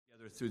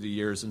through the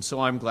years, and so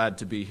I'm glad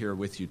to be here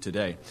with you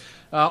today.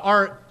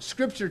 Our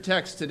scripture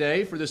text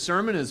today for the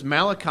sermon is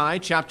Malachi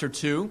chapter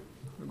 2.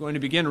 We're going to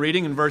begin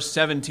reading in verse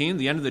 17,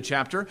 the end of the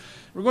chapter.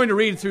 We're going to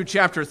read through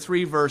chapter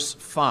 3, verse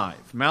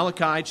 5.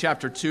 Malachi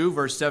chapter 2,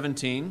 verse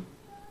 17,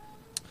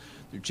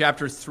 through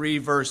chapter 3,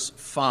 verse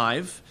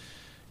 5.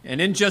 And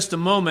in just a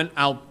moment,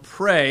 I'll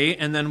pray,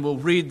 and then we'll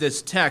read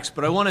this text.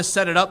 But I want to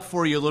set it up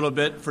for you a little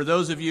bit for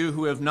those of you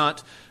who have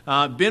not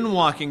been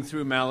walking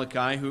through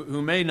Malachi,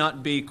 who may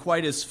not be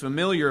quite as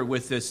familiar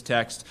with this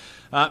text.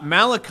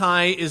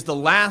 Malachi is the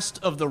last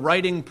of the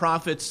writing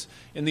prophets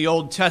in the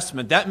Old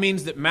Testament. That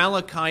means that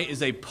Malachi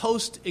is a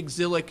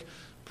post-exilic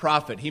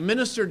prophet. He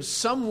ministered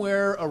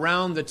somewhere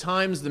around the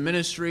times, the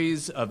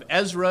ministries of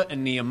Ezra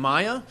and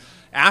Nehemiah,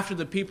 after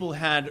the people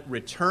had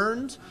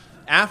returned,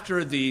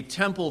 after the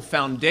temple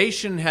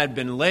foundation had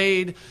been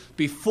laid,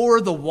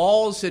 before the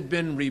walls had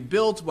been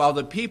rebuilt, while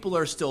the people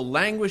are still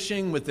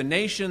languishing with the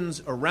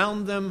nations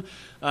around them.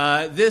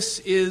 This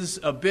is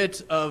a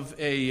bit of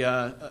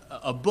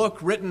a book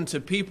written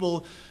to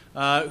people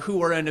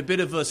who are in a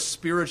bit of a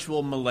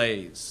spiritual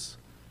malaise.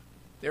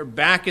 They're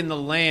back in the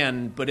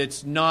land, but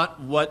it's not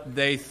what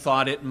they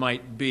thought it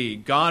might be.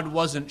 God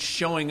wasn't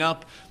showing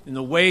up in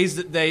the ways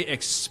that they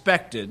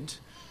expected,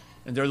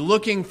 and they're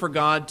looking for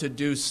God to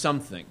do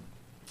something.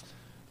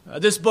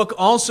 This book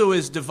also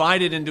is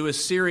divided into a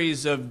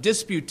series of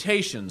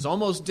disputations,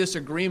 almost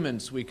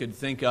disagreements we could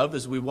think of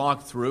as we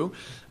walk through.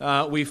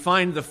 We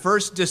find the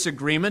first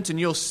disagreement, and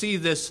you'll see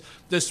this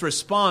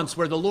response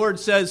where the Lord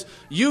says,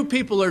 "You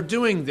people are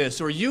doing this,"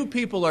 or "You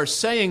people are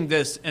saying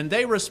this," and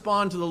they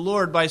respond to the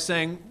Lord by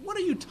saying, "What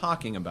are you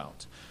talking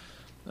about?"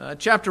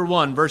 Chapter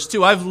 1, verse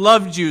 2, "I've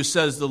loved you,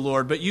 says the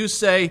Lord, but you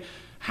say,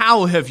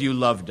 'How have you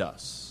loved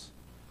us?'"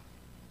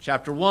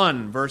 Chapter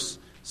 1, verse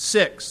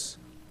 6,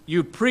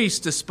 "You priests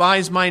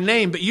despise my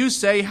name, but you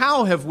say,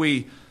 'How have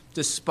we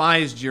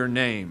despised your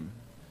name?'"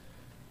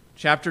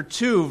 Chapter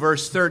 2,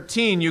 verse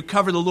 13, "You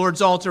cover the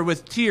Lord's altar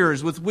with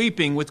tears, with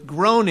weeping, with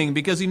groaning,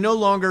 because he no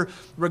longer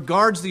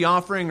regards the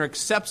offering or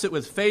accepts it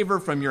with favor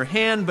from your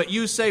hand, but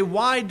you say,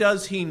 'Why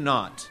does he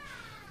not?'"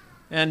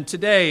 And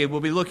today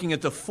we'll be looking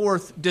at the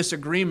fourth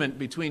disagreement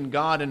between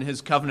God and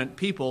his covenant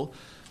people,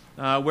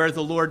 where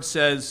the Lord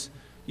says,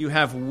 "You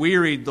have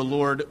wearied the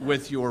Lord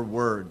with your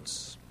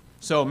words."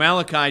 So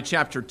Malachi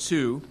chapter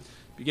 2,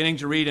 beginning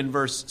to read in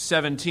verse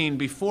 17.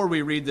 Before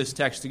we read this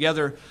text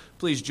together,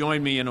 please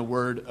join me in a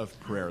word of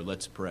prayer.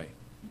 Let's pray.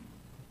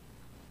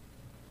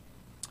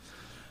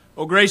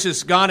 O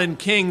gracious God and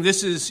King,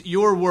 this is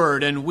your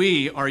word, and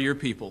we are your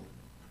people.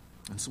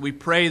 And so we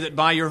pray that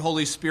by your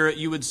Holy Spirit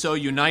you would so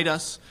unite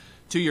us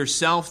to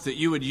yourself, that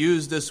you would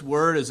use this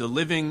word as a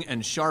living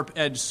and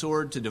sharp-edged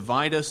sword to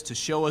divide us, to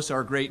show us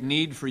our great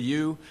need for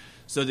you,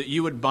 so that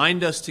you would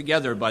bind us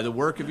together by the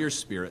work of your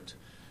Spirit.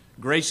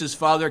 Gracious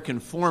Father,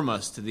 conform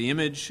us to the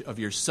image of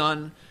your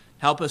Son.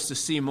 Help us to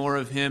see more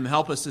of him.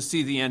 Help us to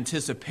see the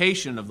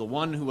anticipation of the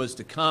one who was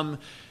to come,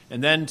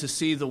 and then to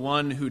see the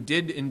one who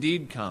did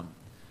indeed come,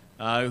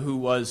 who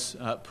was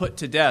put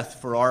to death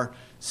for our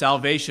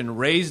salvation,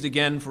 raised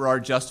again for our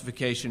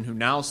justification, who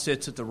now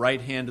sits at the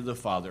right hand of the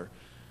Father.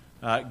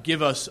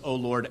 Give us, O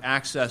Lord,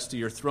 access to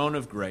your throne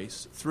of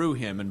grace through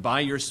him, and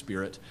by your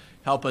Spirit,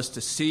 help us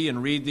to see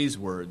and read these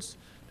words,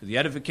 to the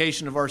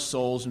edification of our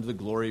souls and to the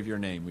glory of your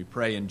name. We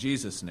pray in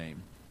Jesus'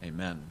 name.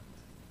 Amen.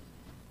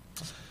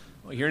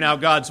 Well, hear now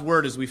God's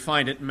word as we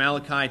find it in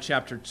Malachi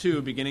chapter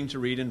 2, beginning to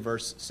read in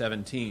verse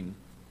 17.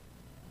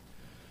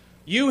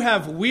 "You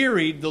have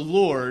wearied the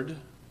Lord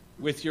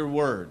with your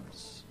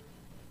words.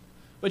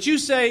 But you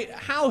say,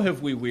 'How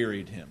have we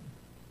wearied him?'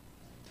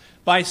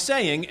 By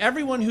saying,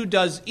 'Everyone who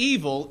does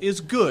evil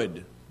is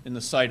good in the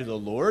sight of the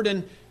Lord,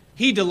 and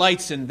he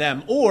delights in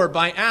them,' or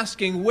by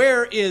asking,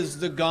 'Where is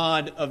the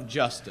God of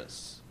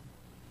justice?'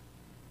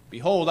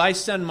 Behold, I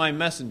send my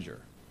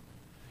messenger,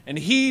 and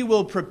he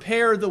will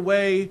prepare the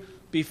way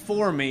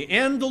before me,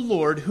 and the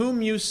Lord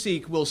whom you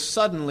seek will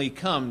suddenly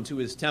come to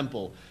his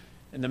temple,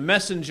 and the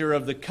messenger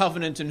of the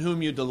covenant in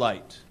whom you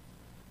delight.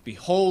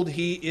 Behold,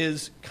 he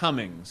is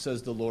coming,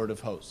 says the Lord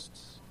of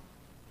hosts.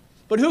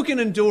 But who can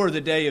endure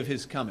the day of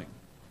his coming?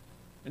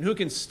 And who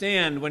can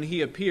stand when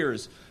he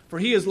appears? For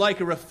he is like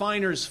a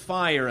refiner's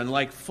fire and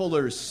like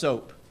fuller's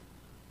soap.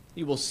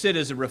 He will sit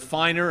as a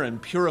refiner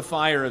and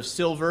purifier of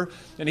silver,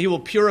 and he will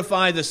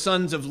purify the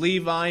sons of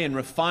Levi and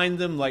refine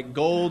them like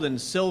gold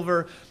and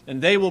silver,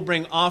 and they will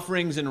bring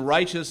offerings in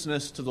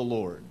righteousness to the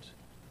Lord.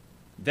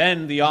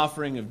 Then the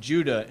offering of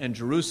Judah and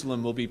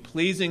Jerusalem will be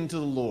pleasing to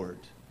the Lord,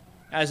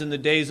 as in the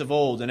days of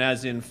old and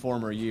as in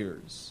former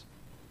years.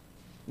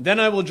 Then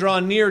I will draw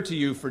near to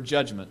you for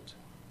judgment.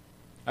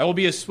 I will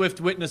be a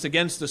swift witness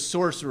against the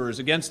sorcerers,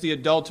 against the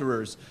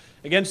adulterers,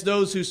 against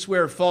those who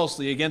swear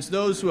falsely, against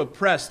those who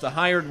oppress the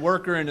hired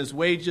worker and his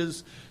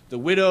wages, the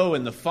widow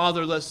and the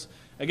fatherless,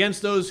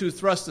 against those who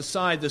thrust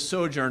aside the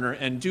sojourner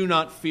and do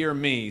not fear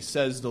me,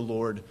 says the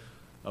Lord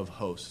of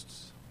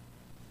hosts."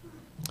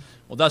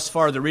 Well, thus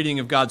far, the reading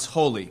of God's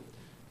holy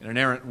and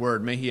inerrant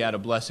word. May he add a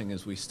blessing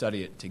as we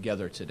study it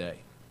together today.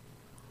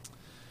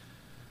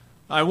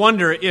 I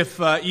wonder if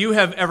you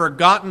have ever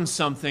gotten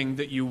something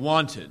that you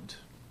wanted,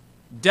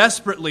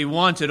 desperately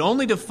wanted,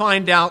 only to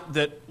find out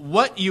that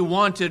what you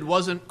wanted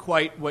wasn't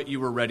quite what you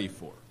were ready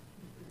for.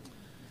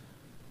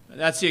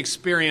 That's the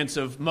experience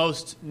of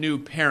most new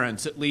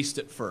parents, at least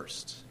at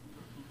first.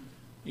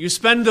 You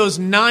spend those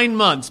 9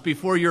 months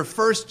before your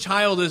first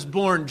child is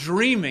born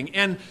dreaming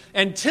and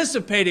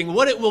anticipating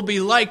what it will be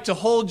like to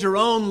hold your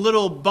own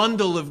little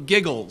bundle of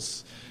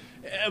giggles.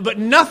 But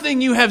nothing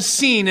you have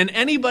seen in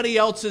anybody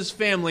else's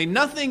family,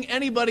 nothing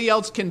anybody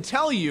else can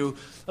tell you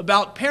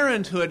about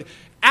parenthood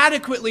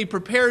adequately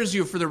prepares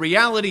you for the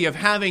reality of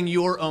having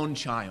your own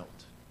child.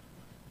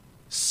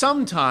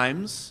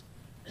 Sometimes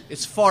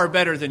it's far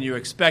better than you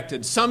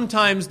expected.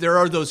 Sometimes there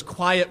are those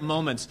quiet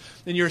moments,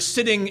 and you're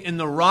sitting in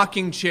the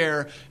rocking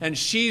chair and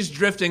she's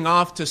drifting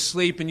off to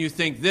sleep, and you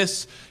think,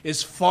 this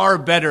is far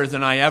better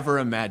than I ever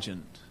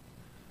imagined.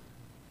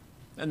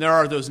 And there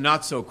are those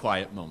not so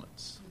quiet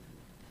moments.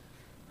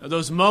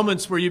 Those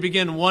moments where you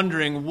begin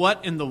wondering,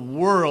 what in the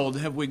world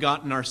have we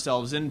gotten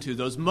ourselves into?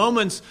 Those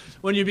moments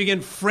when you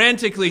begin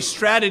frantically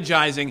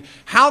strategizing,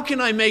 how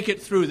can I make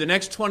it through the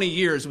next 20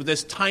 years with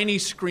this tiny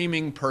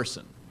screaming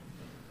person?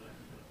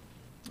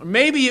 Or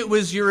maybe it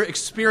was your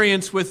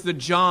experience with the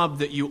job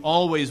that you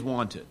always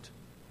wanted.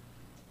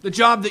 The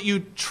job that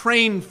you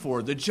trained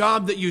for, the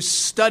job that you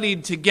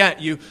studied to get.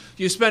 You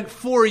spent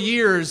 4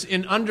 years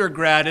in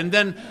undergrad and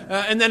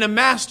then a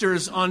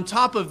master's on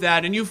top of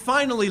that, and you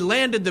finally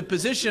landed the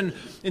position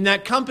in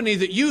that company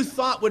that you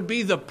thought would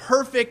be the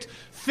perfect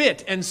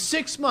fit. And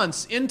 6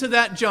 months into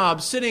that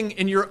job, sitting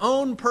in your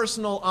own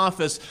personal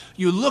office,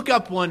 you look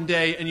up one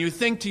day and you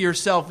think to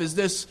yourself, is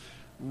this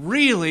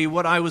really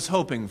what I was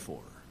hoping for?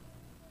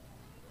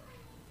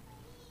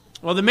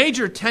 Well, the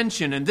major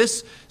tension in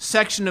this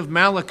section of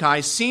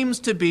Malachi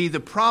seems to be the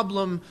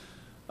problem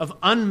of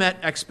unmet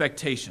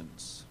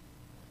expectations.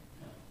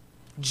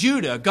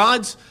 Judah,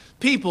 God's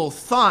people,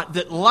 thought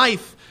that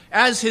life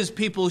as his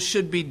people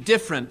should be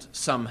different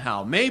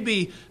somehow,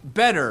 maybe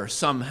better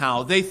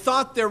somehow. They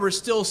thought there were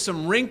still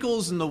some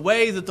wrinkles in the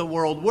way that the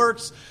world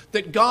works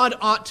that God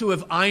ought to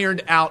have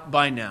ironed out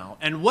by now.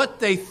 And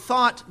what they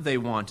thought they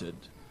wanted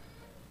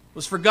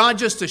was for God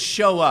just to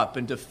show up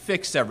and to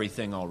fix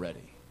everything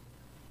already.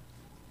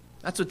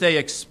 That's what they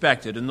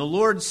expected. And the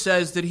Lord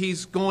says that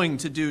he's going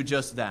to do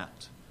just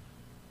that.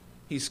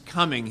 He's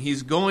coming.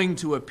 He's going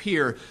to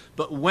appear.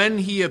 But when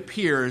he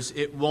appears,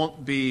 it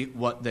won't be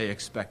what they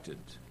expected.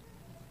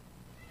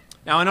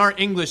 Now, in our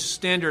English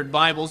Standard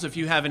Bibles, if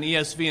you have an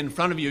ESV in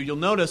front of you, you'll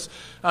notice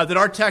that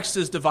our text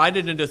is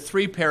divided into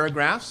 3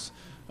 paragraphs.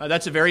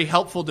 That's a very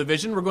helpful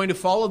division. We're going to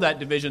follow that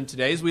division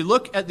today as we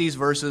look at these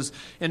verses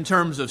in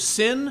terms of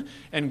sin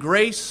and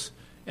grace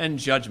and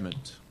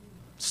judgment.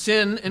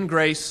 Sin and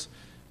grace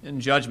and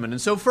judgment.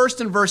 And so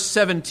first in verse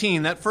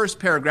 17, that first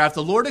paragraph,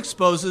 the Lord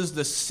exposes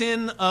the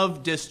sin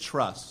of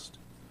distrust.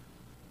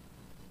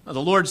 Now, the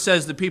Lord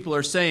says the people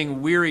are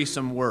saying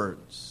wearisome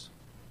words.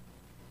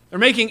 They're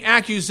making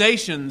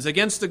accusations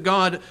against the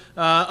God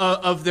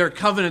of their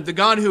covenant, the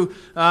God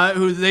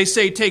who they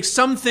say takes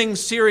some things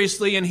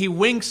seriously and he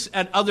winks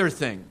at other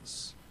things.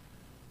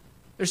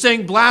 They're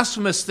saying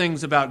blasphemous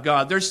things about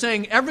God. They're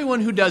saying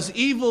everyone who does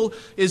evil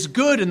is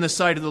good in the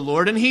sight of the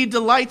Lord, and he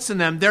delights in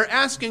them. They're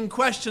asking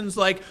questions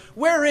like,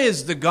 where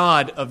is the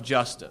God of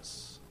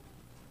justice?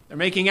 They're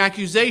making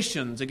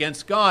accusations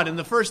against God. And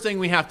the first thing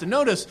we have to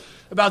notice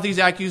about these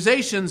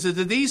accusations is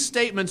that these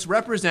statements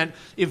represent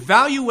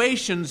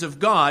evaluations of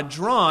God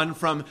drawn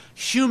from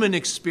human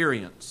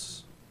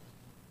experience.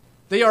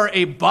 They are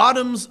a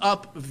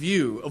bottoms-up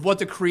view of what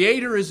the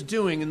Creator is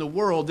doing in the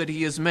world that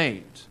he has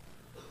made.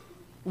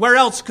 Where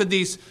else could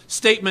these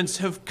statements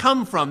have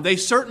come from? They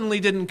certainly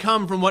didn't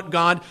come from what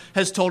God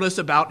has told us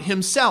about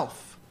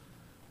himself.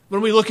 When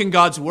we look in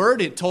God's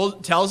word, it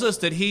tells us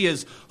that he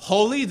is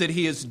holy, that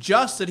he is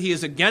just, that he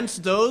is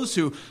against those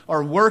who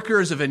are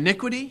workers of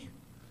iniquity.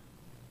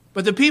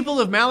 But the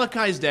people of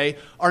Malachi's day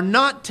are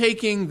not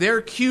taking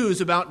their cues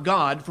about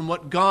God from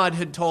what God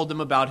had told them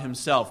about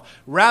himself.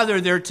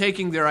 Rather, they're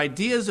taking their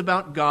ideas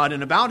about God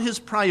and about his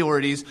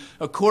priorities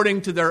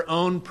according to their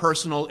own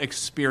personal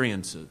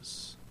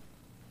experiences.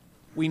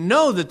 We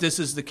know that this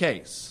is the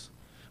case.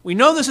 We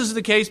know this is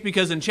the case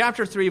because in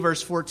chapter 3,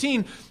 verse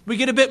 14, we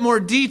get a bit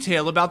more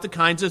detail about the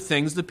kinds of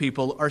things the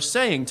people are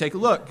saying. Take a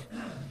look.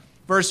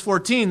 Verse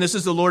 14, this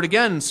is the Lord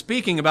again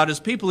speaking about his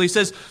people. He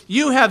says,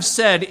 "You have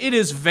said it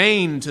is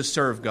vain to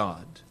serve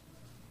God.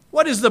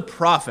 What is the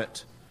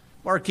profit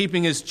of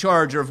keeping his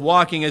charge or of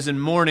walking as in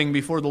mourning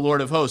before the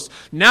Lord of hosts?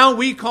 Now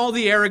we call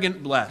the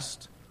arrogant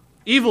blessed.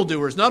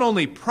 Evildoers not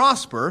only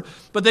prosper,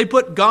 but they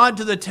put God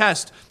to the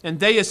test and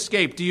they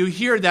escape." Do you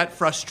hear that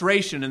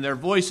frustration in their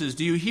voices?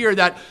 Do you hear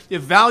that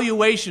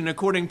evaluation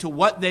according to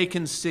what they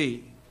can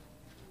see?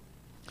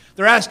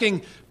 They're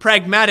asking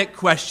pragmatic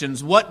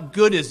questions. What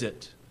good is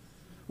it?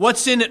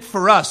 What's in it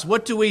for us?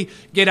 What do we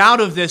get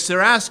out of this? They're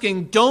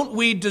asking, don't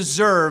we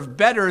deserve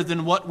better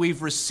than what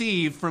we've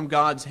received from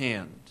God's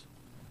hand?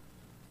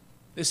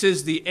 This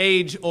is the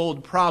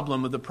age-old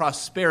problem of the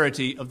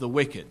prosperity of the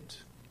wicked.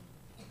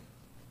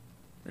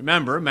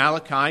 Remember,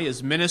 Malachi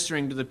is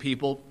ministering to the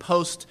people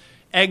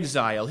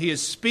post-exile. He is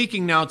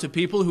speaking now to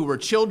people who were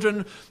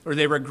children or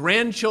they were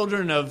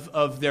grandchildren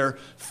of their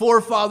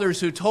forefathers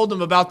who told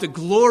them about the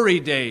glory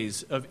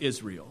days of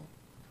Israel.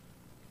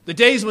 The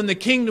days when the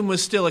kingdom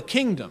was still a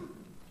kingdom.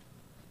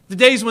 The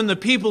days when the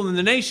people in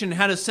the nation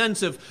had a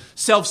sense of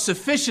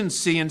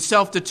self-sufficiency and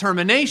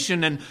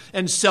self-determination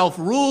and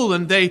self-rule,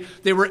 and they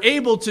were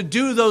able to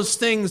do those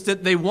things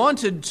that they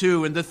wanted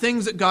to and the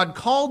things that God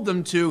called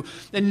them to.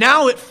 And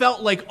now it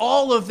felt like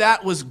all of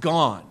that was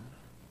gone.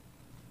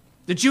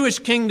 The Jewish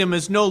kingdom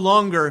is no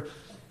longer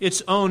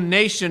its own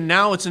nation.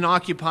 Now it's an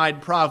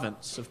occupied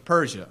province of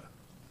Persia.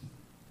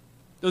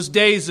 Those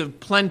days of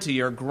plenty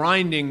are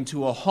grinding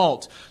to a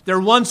halt. Their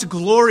once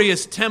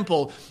glorious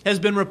temple has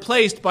been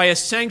replaced by a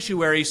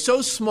sanctuary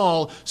so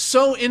small,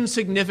 so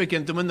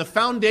insignificant that when the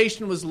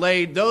foundation was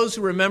laid, those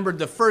who remembered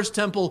the first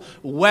temple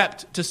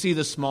wept to see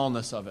the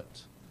smallness of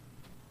it.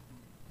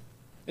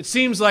 It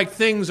seems like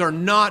things are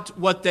not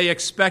what they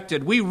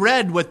expected. We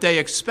read what they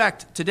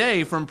expect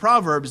today from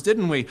Proverbs,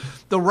 didn't we?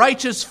 The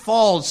righteous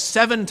falls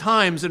 7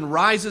 times and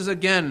rises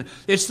again.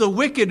 It's the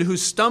wicked who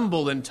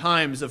stumble in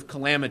times of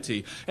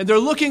calamity. And they're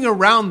looking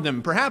around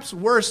them. Perhaps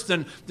worse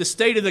than the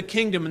state of the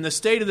kingdom and the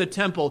state of the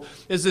temple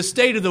is the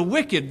state of the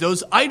wicked,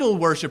 those idol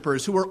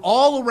worshipers who are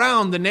all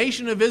around the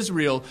nation of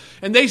Israel.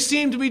 And they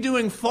seem to be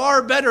doing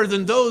far better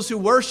than those who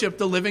worship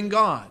the living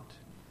God.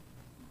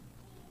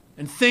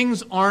 And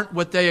things aren't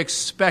what they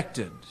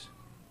expected.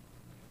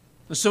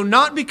 So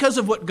not because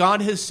of what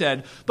God has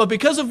said, but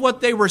because of what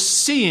they were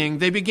seeing,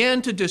 they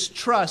began to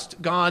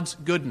distrust God's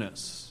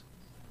goodness.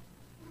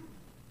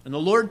 And the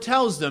Lord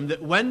tells them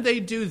that when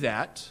they do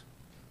that,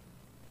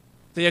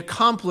 they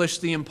accomplish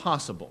the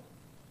impossible.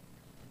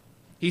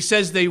 He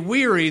says they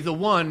weary the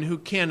one who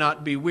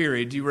cannot be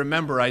wearied. Do you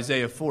remember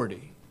Isaiah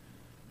 40?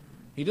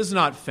 He does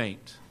not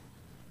faint.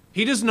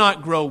 He does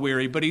not grow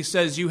weary, but he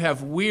says, you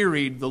have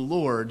wearied the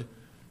Lord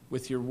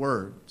with your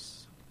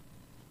words.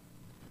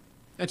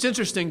 It's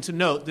interesting to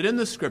note that in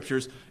the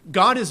Scriptures,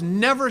 God is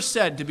never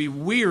said to be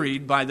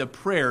wearied by the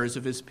prayers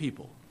of his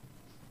people.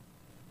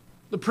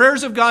 The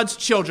prayers of God's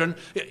children,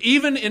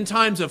 even in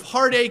times of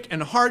heartache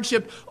and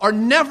hardship, are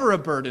never a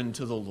burden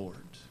to the Lord.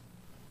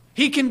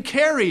 He can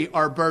carry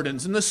our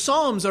burdens. And the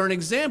Psalms are an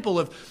example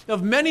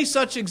of many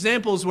such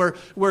examples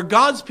where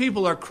God's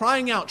people are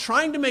crying out,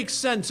 trying to make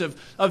sense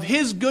of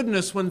his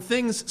goodness when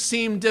things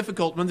seem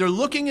difficult, when they're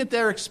looking at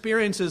their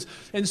experiences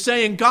and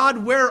saying, God,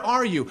 where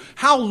are you?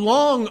 How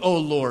long, O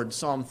Lord?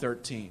 Psalm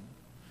 13.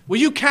 Will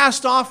you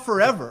cast off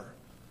forever?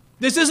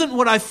 This isn't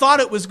what I thought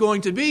it was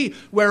going to be.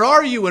 Where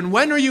are you and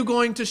when are you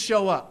going to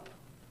show up?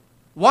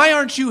 Why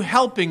aren't you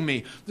helping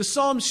me? The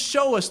Psalms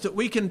show us that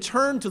we can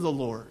turn to the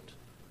Lord.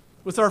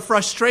 With our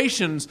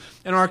frustrations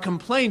and our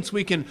complaints,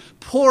 we can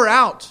pour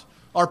out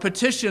our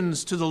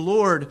petitions to the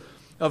Lord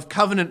of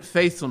covenant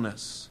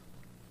faithfulness.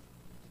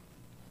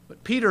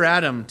 But Peter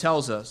Adam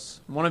tells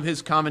us, in one of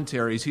his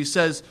commentaries, he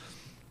says,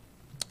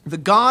 the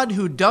God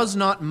who does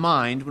not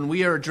mind when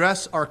we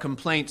address our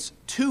complaints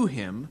to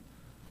him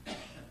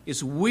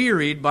is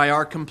wearied by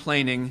our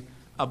complaining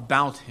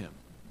about him.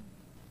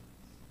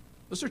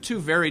 Those are two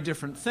very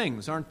different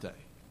things, aren't they?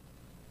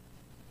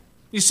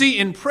 You see,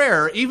 in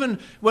prayer, even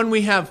when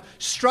we have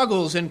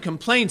struggles and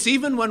complaints,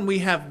 even when we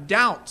have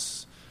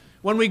doubts,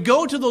 when we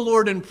go to the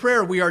Lord in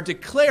prayer, we are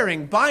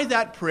declaring by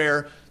that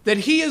prayer that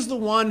he is the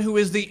one who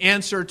is the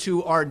answer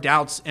to our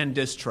doubts and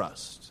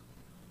distrust.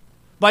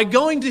 By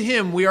going to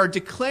him, we are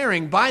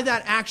declaring by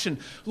that action,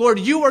 Lord,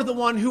 you are the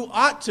one who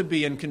ought to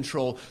be in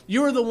control.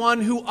 You are the one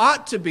who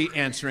ought to be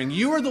answering.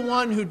 You are the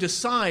one who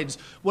decides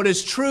what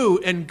is true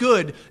and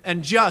good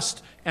and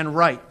just and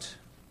right.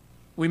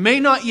 We may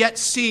not yet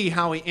see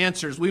how he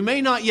answers. We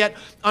may not yet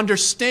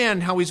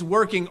understand how he's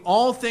working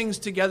all things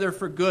together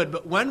for good.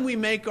 But when we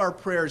make our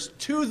prayers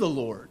to the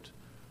Lord,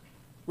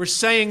 we're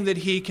saying that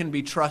he can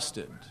be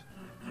trusted.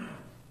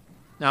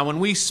 Now, when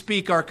we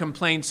speak our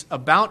complaints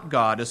about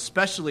God,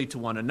 especially to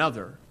one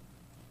another,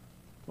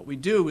 what we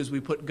do is we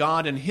put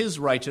God and his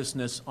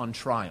righteousness on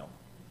trial.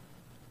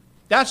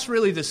 That's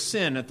really the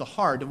sin at the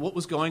heart of what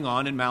was going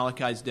on in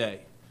Malachi's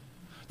day.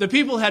 The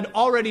people had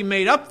already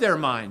made up their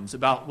minds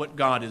about what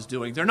God is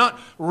doing. They're not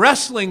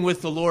wrestling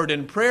with the Lord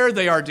in prayer.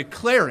 They are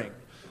declaring,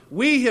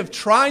 we have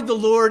tried the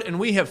Lord and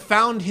we have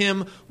found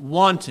him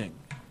wanting.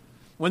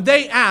 When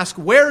they ask,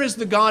 where is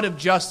the God of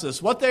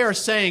justice? What they are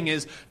saying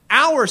is,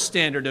 our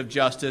standard of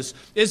justice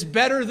is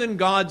better than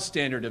God's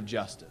standard of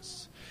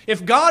justice.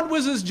 If God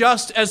was as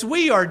just as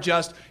we are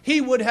just,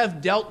 he would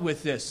have dealt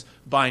with this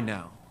by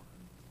now.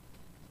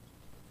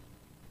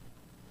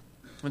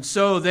 And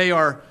so they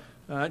are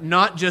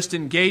not just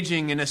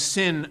engaging in a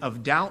sin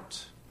of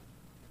doubt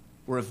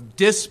or of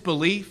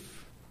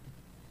disbelief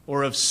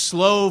or of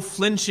slow,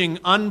 flinching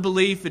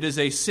unbelief. It is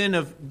a sin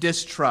of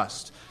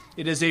distrust.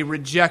 It is a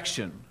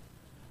rejection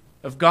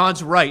of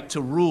God's right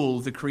to rule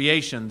the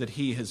creation that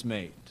he has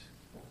made.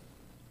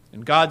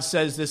 And God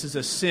says this is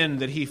a sin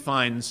that he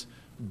finds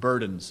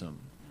burdensome,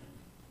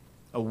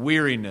 a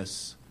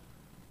weariness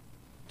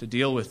to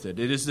deal with it.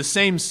 It is the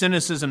same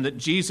cynicism that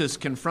Jesus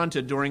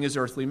confronted during his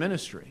earthly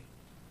ministry.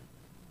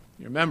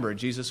 You remember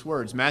Jesus'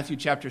 words, Matthew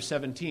chapter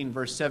 17,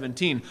 verse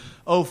 17,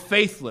 "O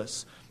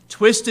faithless,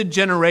 twisted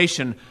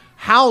generation,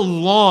 how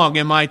long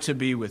am I to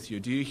be with you?"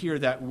 Do you hear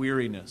that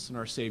weariness in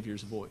our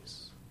Savior's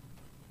voice?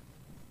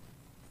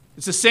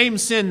 It's the same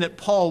sin that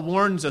Paul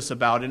warns us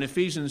about in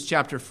Ephesians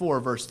chapter 4,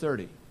 verse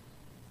 30.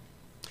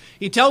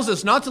 He tells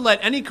us not to let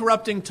any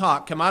corrupting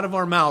talk come out of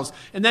our mouths,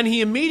 and then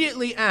he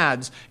immediately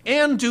adds,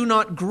 "And do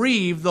not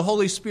grieve the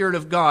Holy Spirit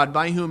of God,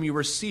 by whom you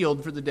were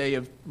sealed for the day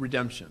of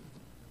redemption."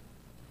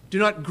 Do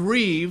not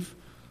grieve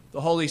the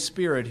Holy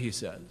Spirit, he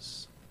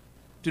says.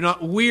 Do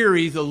not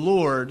weary the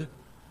Lord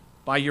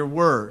by your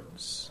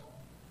words.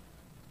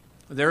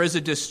 There is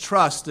a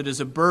distrust that is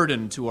a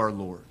burden to our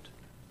Lord.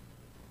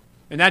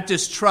 And that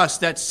distrust,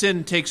 that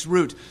sin takes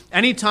root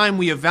anytime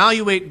we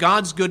evaluate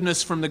God's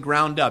goodness from the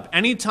ground up,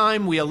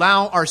 anytime we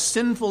allow our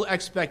sinful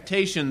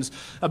expectations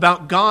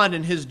about God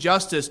and his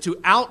justice to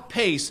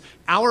outpace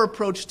our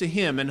approach to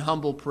him in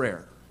humble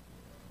prayer.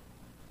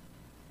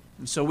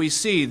 And so we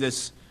see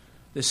this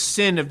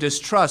sin of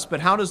distrust, but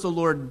how does the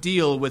Lord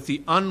deal with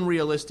the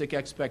unrealistic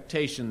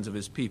expectations of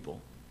his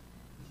people?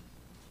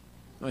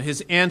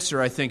 His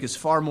answer, I think, is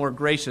far more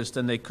gracious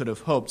than they could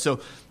have hoped. So,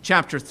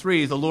 chapter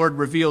 3, the Lord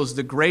reveals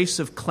the grace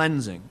of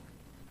cleansing.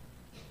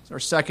 It's our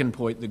second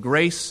point, the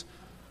grace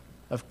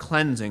of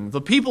cleansing.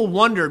 The people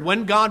wondered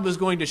when God was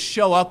going to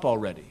show up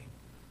already,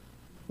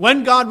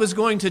 when God was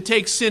going to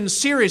take sin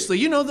seriously.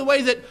 You know, the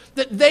way that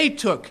they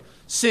took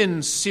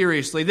sin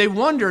seriously. They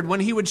wondered when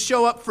he would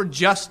show up for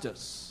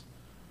justice.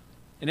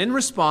 And in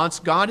response,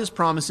 God is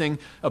promising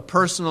a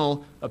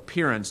personal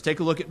appearance. Take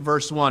a look at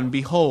verse 1.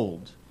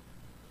 "Behold,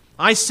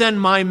 I send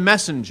my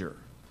messenger,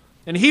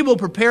 and he will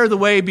prepare the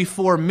way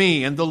before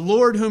me, and the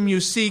Lord whom you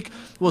seek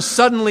will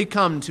suddenly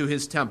come to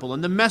his temple.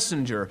 And the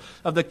messenger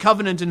of the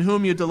covenant in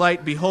whom you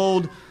delight,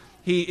 behold,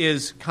 he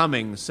is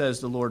coming, says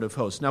the Lord of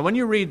hosts." Now, when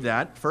you read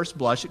that, first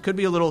blush, it could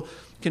be a little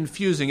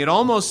confusing. It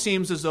almost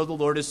seems as though the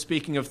Lord is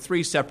speaking of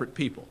three separate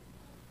people,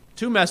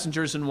 two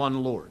messengers and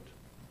one Lord.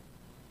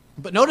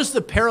 But notice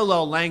the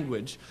parallel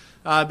language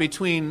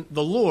between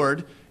the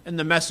Lord and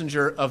the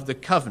messenger of the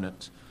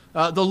covenant.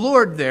 The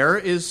Lord there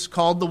is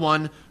called the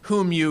one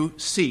whom you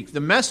seek. The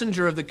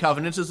messenger of the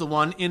covenant is the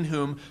one in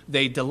whom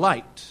they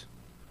delight.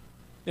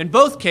 In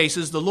both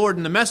cases, the Lord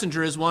and the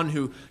messenger is one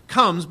who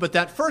comes, but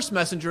that first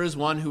messenger is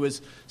one who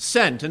is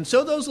sent. And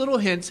so those little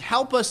hints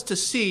help us to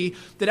see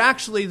that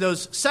actually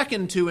those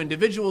second two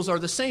individuals are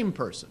the same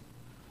person.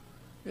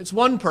 It's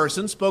one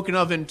person spoken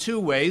of in two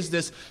ways.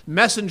 This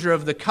messenger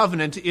of the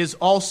covenant is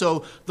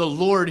also the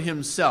Lord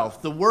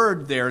himself. The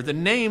word there, the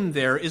name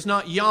there, is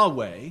not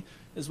Yahweh,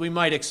 as we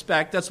might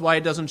expect. That's why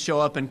it doesn't show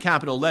up in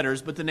capital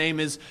letters, but the name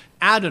is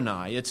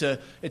Adonai. It's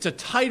a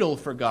title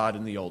for God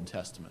in the Old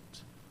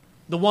Testament.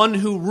 The one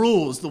who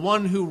rules, the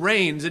one who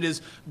reigns. It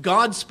is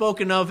God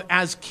spoken of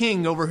as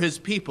king over his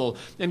people.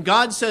 And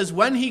God says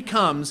when he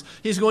comes,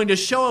 he's going to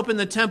show up in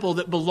the temple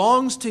that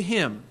belongs to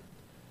him.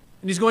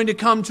 And he's going to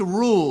come to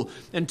rule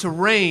and to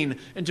reign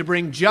and to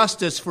bring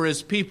justice for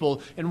his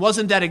people. And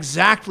wasn't that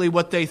exactly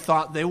what they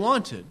thought they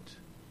wanted?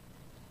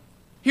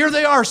 Here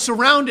they are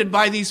surrounded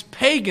by these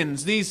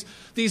pagans, these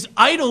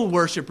idol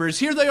worshippers.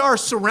 Here they are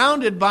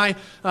surrounded by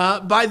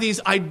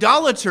these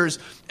idolaters.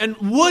 And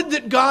would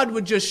that God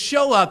would just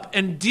show up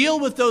and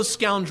deal with those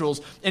scoundrels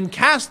and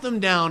cast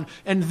them down,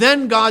 and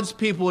then God's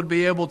people would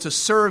be able to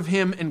serve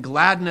him in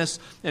gladness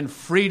and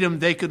freedom.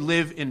 They could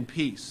live in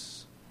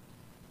peace.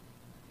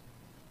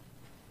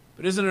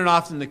 But isn't it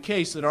often the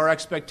case that our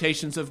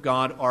expectations of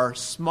God are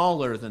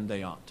smaller than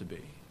they ought to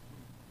be?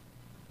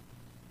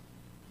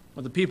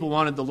 Well, the people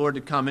wanted the Lord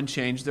to come and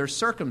change their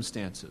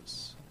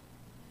circumstances.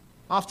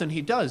 Often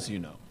he does, you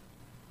know.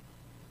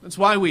 That's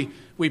why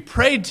we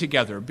prayed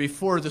together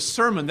before the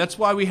sermon. That's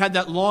why we had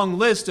that long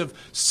list of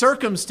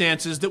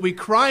circumstances that we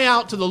cry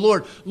out to the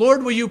Lord.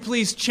 Lord, will you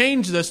please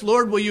change this?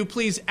 Lord, will you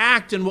please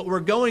act in what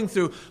we're going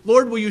through?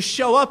 Lord, will you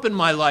show up in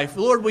my life?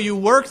 Lord, will you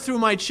work through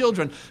my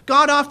children?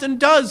 God often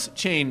does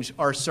change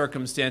our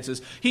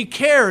circumstances. He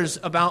cares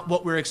about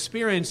what we're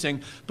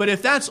experiencing. But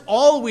if that's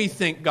all we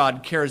think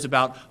God cares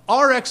about,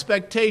 our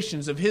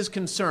expectations of his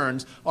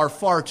concerns are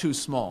far too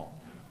small.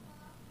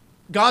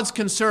 God's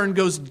concern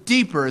goes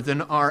deeper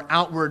than our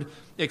outward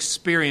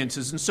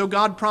experiences. And so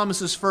God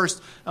promises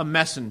first a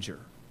messenger.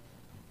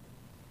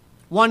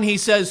 One, he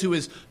says, who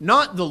is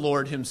not the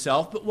Lord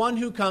himself, but one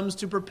who comes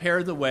to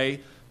prepare the way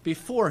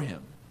before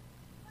him.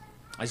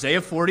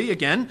 Isaiah 40,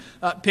 again,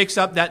 picks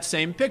up that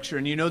same picture.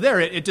 And you know there,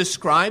 it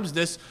describes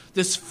this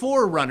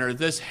forerunner,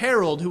 this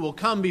herald who will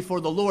come before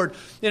the Lord.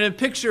 And it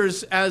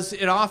pictures, as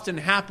it often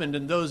happened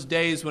in those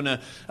days when a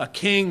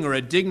king or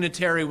a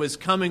dignitary was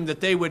coming, that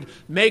they would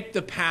make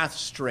the path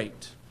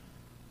straight.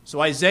 So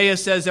Isaiah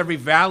says every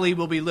valley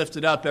will be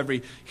lifted up,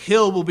 every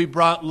hill will be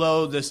brought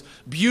low, this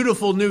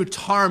beautiful new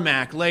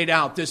tarmac laid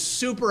out, this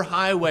super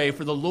highway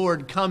for the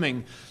Lord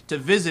coming to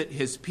visit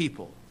his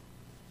people.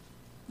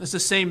 It's the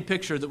same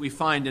picture that we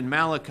find in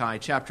Malachi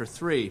chapter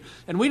 3.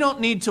 And we don't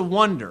need to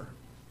wonder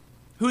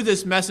who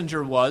this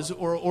messenger was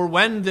or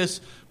when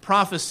this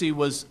prophecy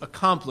was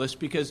accomplished,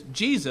 because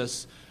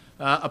Jesus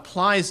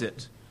applies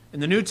it in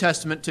the New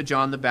Testament to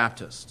John the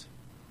Baptist.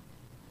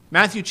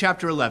 Matthew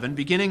chapter 11,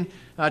 beginning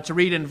to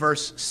read in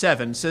verse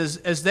 7, says,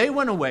 "As they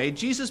went away,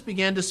 Jesus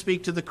began to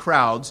speak to the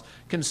crowds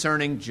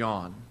concerning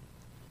John.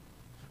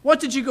 'What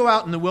did you go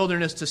out in the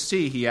wilderness to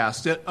see?' he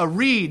asked. 'A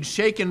reed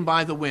shaken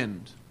by the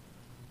wind?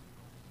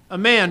 A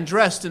man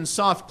dressed in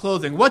soft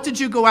clothing? What did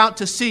you go out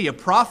to see? A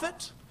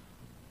prophet?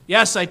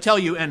 Yes, I tell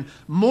you, and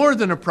more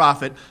than a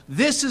prophet.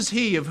 This is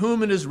he of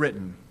whom it is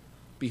written,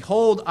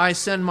 Behold, I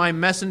send my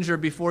messenger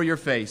before your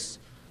face,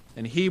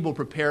 and he will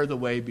prepare the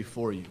way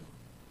before you.'"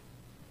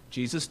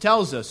 Jesus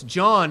tells us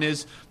John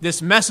is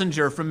this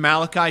messenger from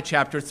Malachi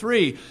chapter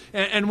 3.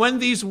 And when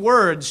these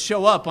words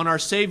show up on our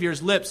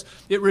Savior's lips,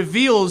 it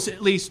reveals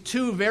at least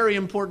two very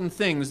important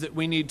things that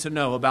we need to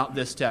know about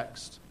this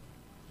text.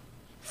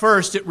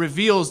 First, it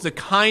reveals the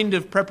kind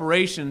of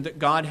preparation that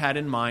God had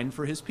in mind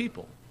for his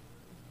people.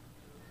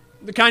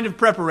 The kind of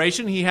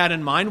preparation he had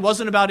in mind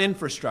wasn't about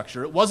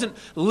infrastructure. It wasn't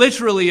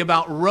literally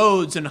about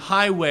roads and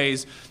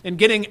highways and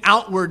getting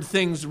outward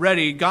things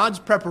ready. God's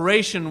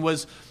preparation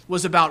was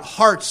about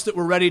hearts that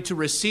were ready to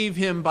receive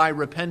him by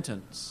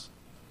repentance.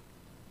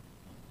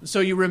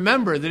 So you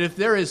remember that if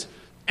there is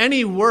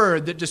any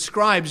word that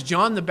describes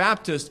John the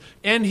Baptist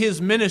and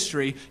his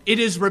ministry, it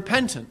is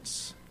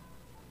repentance.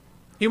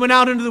 He went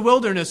out into the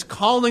wilderness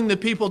calling the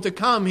people to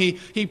come.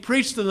 He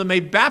preached to them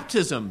a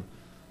baptism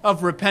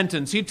of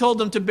repentance. He told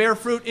them to bear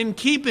fruit in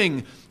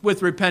keeping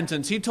with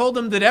repentance. He told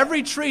them that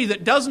every tree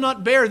that does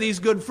not bear these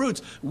good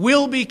fruits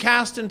will be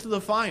cast into the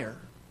fire.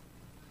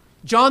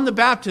 John the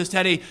Baptist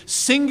had a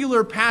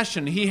singular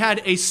passion. He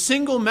had a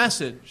single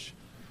message.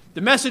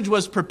 The message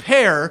was,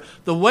 prepare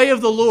the way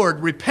of the Lord.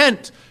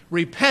 Repent,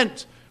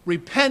 repent,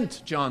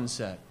 repent, John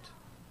said.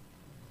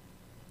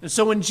 And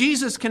so when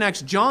Jesus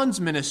connects John's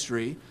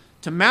ministry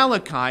to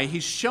Malachi,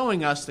 he's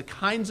showing us the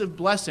kinds of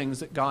blessings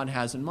that God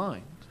has in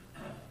mind.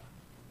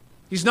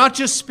 He's not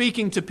just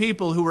speaking to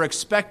people who are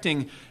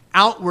expecting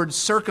outward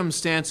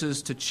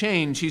circumstances to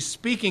change. He's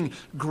speaking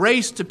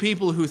grace to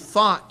people who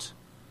thought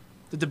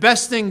that the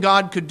best thing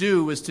God could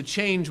do was to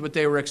change what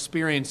they were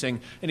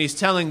experiencing. And he's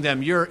telling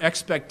them, your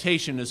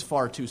expectation is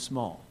far too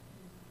small.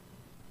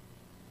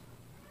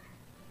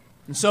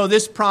 And so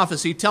this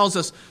prophecy tells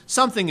us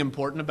something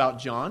important about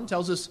John,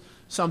 tells us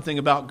something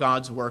about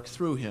God's work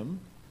through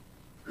him.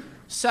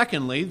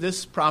 Secondly,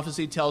 this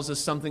prophecy tells us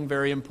something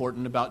very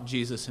important about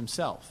Jesus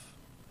himself.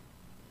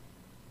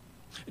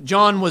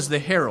 John was the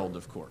herald,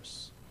 of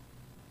course.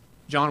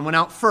 John went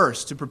out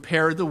first to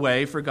prepare the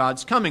way for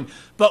God's coming.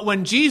 But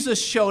when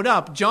Jesus showed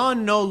up,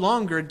 John no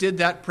longer did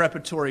that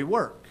preparatory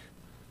work.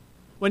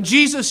 When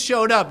Jesus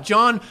showed up,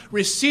 John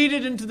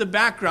receded into the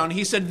background.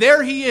 He said,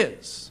 there he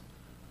is.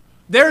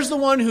 There's the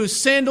one whose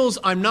sandals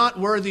I'm not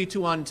worthy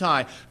to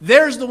untie.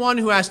 There's the one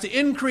who has to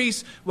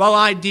increase while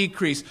I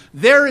decrease.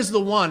 There is the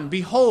one,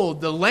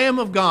 behold, the Lamb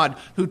of God,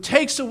 who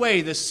takes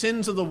away the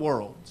sins of the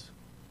world.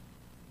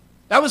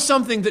 That was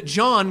something that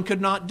John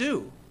could not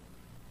do.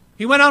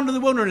 He went out into the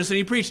wilderness and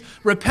he preached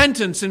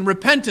repentance and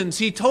repentance.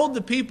 He told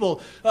the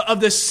people of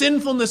the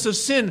sinfulness of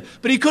sin,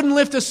 but he couldn't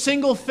lift a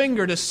single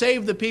finger to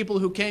save the people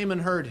who came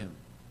and heard him.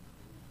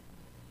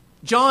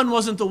 John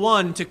wasn't the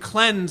one to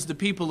cleanse the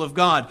people of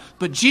God,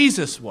 but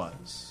Jesus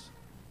was.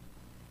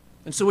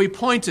 And so he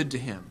pointed to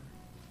him.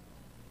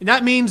 And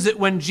that means that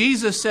when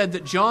Jesus said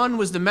that John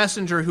was the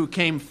messenger who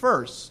came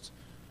first,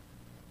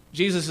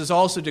 Jesus is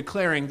also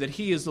declaring that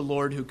he is the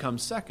Lord who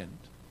comes second.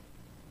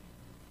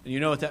 And you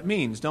know what that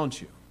means,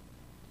 don't you?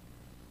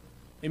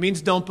 It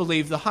means don't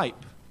believe the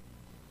hype.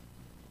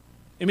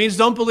 It means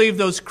don't believe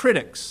those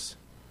critics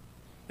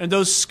and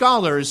those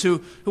scholars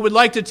who would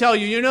like to tell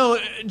you, you know,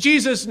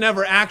 Jesus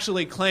never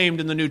actually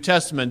claimed in the New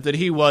Testament that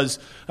he was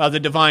the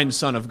divine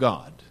Son of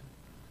God.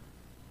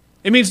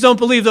 It means don't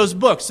believe those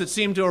books that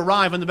seem to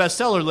arrive on the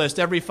bestseller list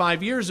every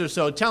 5 years or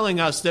so telling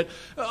us that,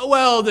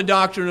 the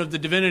doctrine of the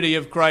divinity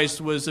of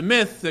Christ was a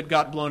myth that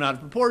got blown out of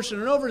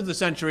proportion, and over the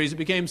centuries it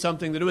became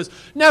something that it was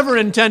never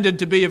intended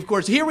to be. Of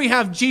course, here we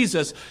have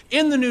Jesus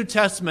in the New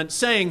Testament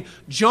saying,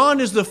 John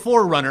is the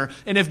forerunner,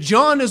 and if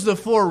John is the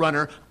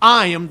forerunner,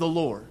 I am the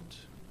Lord.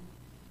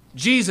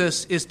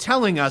 Jesus is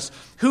telling us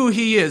who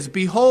he is.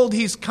 Behold,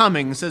 he's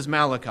coming, says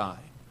Malachi.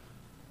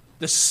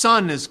 The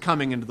Son is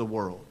coming into the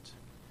world.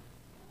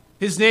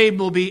 His name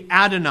will be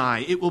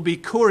Adonai, it will be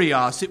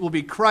Kurios, it will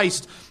be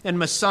Christ and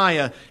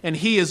Messiah, and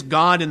he is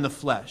God in the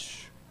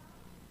flesh.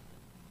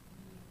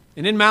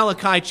 And in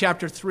Malachi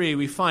chapter 3,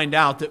 we find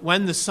out that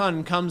when the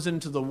Son comes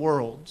into the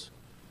world,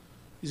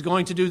 he's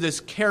going to do this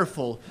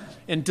careful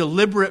and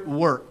deliberate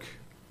work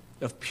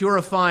of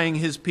purifying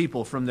his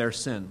people from their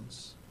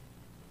sins.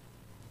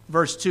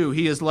 Verse 2,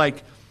 he is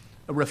like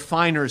a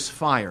refiner's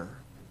fire,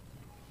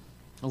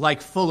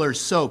 like fuller's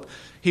soap.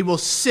 He will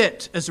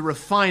sit as a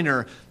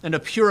refiner and a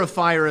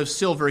purifier of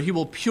silver. He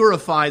will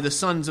purify the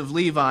sons of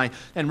Levi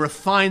and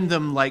refine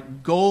them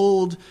like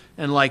gold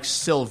and like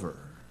silver.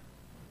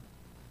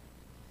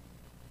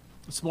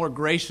 It's more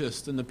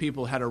gracious than the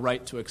people had a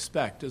right to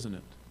expect, isn't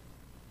it?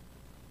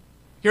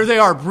 Here they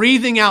are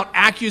breathing out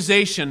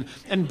accusation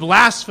and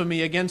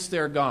blasphemy against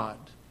their God.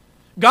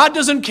 God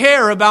doesn't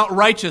care about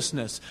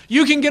righteousness.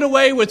 You can get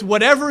away with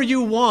whatever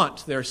you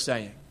want, they're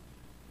saying.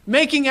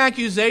 Making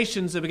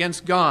accusations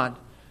against God.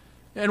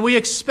 And we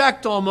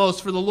expect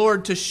almost for the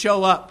Lord to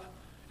show up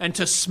and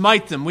to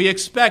smite them. We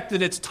expect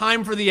that it's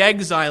time for the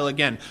exile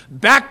again.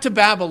 Back to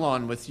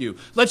Babylon with you.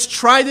 Let's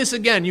try this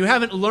again. You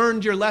haven't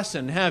learned your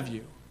lesson, have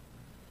you?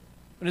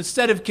 But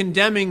instead of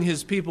condemning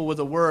his people with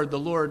a word, the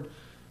Lord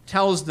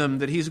tells them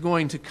that he's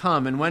going to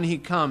come. And when he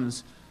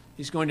comes,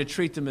 he's going to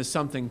treat them as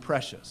something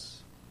precious.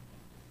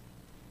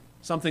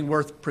 Something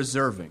worth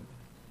preserving.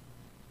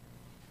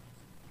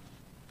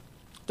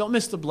 Don't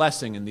miss the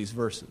blessing in these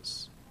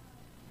verses.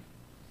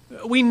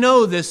 We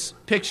know this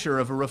picture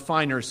of a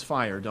refiner's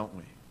fire, don't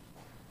we?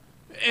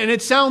 And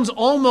it sounds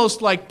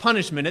almost like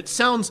punishment. It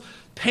sounds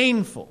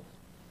painful.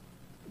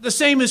 The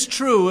same is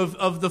true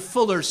of the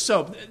fuller's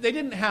soap. They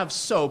didn't have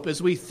soap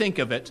as we think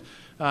of it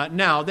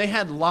now. They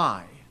had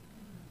lye.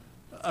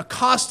 A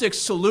caustic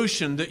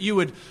solution that you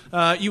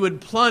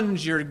would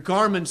plunge your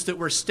garments that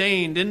were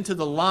stained into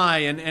the lye,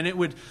 and it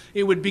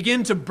would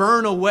begin to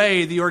burn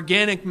away the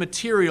organic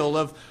material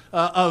of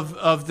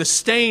the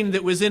stain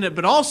that was in it,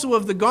 but also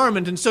of the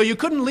garment. And so you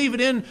couldn't leave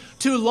it in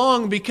too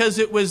long because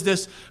it was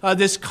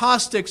this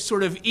caustic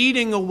sort of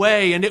eating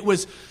away. And it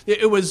was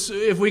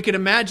if we could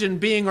imagine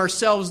being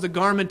ourselves the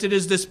garment, it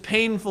is this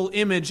painful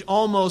image,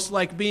 almost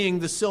like being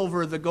the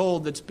silver, the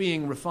gold that's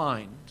being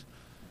refined.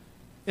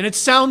 And it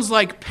sounds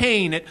like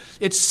pain.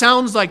 It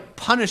sounds like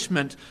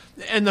punishment.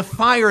 And the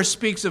fire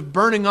speaks of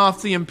burning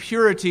off the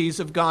impurities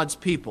of God's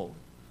people.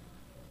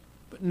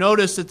 But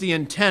notice that the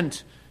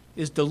intent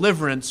is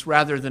deliverance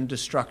rather than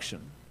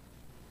destruction.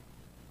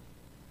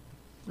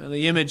 Now,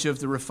 the image of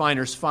the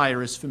refiner's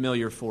fire is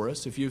familiar for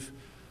us if you've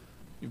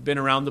been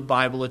around the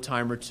Bible a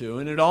time or two.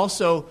 And it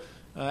also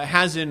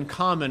has in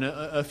common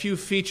a few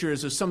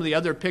features of some of the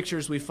other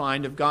pictures we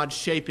find of God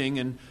shaping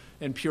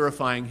and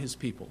purifying his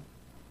people.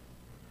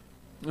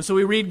 And so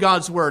we read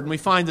God's word, and we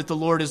find that the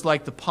Lord is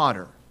like the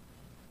potter.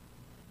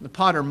 The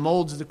potter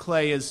molds the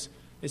clay as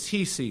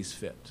he sees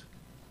fit.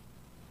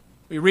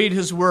 We read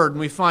his word, and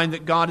we find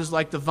that God is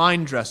like the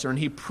vine dresser, and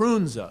he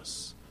prunes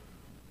us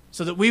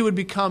so that we would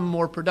become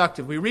more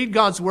productive. We read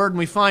God's word, and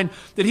we find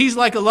that he's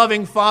like a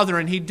loving father,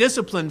 and he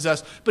disciplines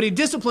us, but he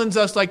disciplines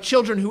us like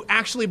children who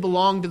actually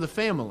belong to the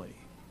family.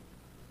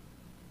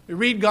 We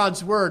read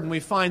God's word, and we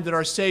find that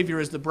our Savior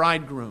is the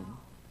bridegroom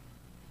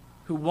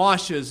who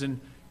washes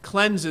and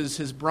cleanses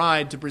his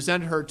bride to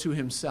present her to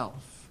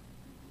himself.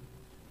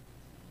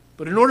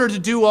 But in order to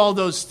do all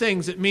those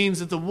things, it means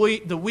that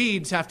the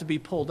weeds have to be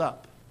pulled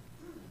up.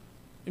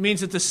 It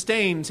means that the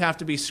stains have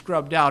to be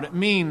scrubbed out. It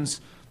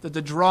means that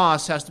the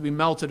dross has to be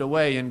melted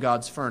away in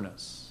God's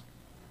furnace.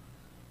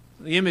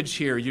 The image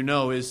here,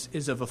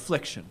 is of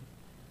affliction.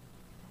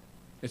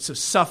 It's of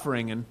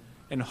suffering and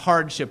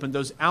hardship and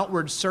those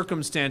outward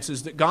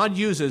circumstances that God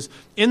uses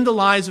in the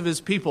lives of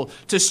his people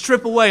to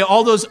strip away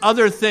all those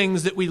other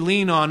things that we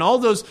lean on, all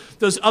those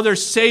other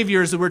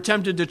saviors that we're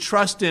tempted to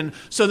trust in,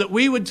 so that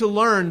we would to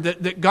learn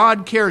that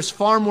God cares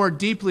far more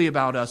deeply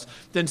about us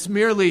than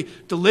merely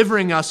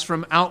delivering us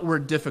from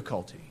outward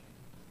difficulty.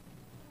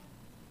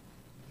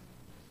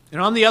 And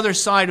on the other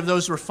side of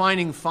those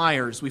refining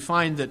fires, we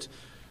find that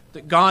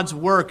God's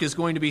work is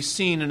going to be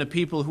seen in a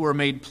people who are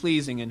made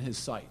pleasing in his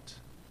sight.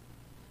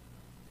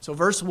 So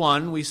verse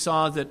 1, we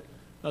saw that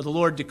the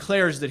Lord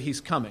declares that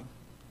he's coming.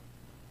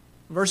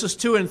 Verses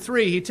 2 and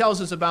 3, he tells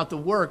us about the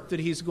work that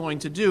he's going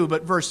to do.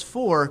 But verse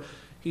 4,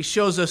 he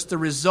shows us the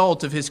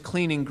result of his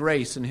cleaning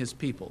grace in his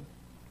people.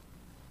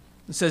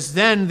 It says,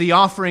 "Then the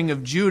offering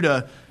of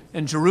Judah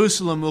and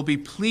Jerusalem will be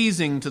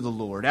pleasing to the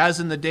Lord,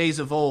 as in the days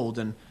of old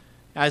and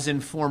as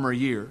in former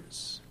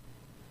years."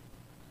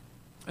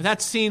 And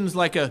that seems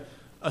like a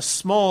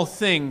small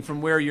thing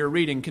from where you're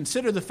reading.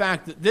 Consider the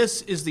fact that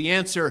this is the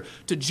answer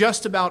to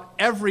just about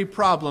every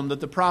problem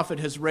that the prophet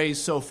has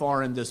raised so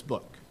far in this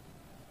book.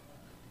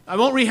 I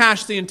won't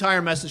rehash the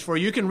entire message for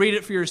you. You can read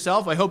it for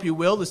yourself. I hope you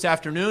will this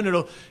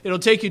afternoon. It'll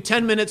take you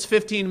 10 minutes,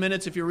 15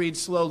 minutes if you read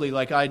slowly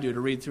like I do to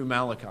read through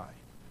Malachi.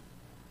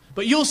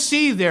 But you'll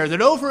see there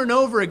that over and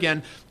over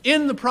again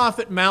in the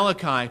prophet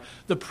Malachi,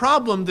 the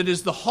problem that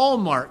is the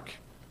hallmark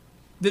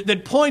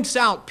that points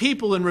out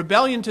people in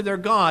rebellion to their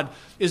God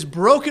is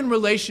broken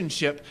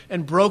relationship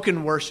and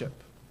broken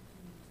worship.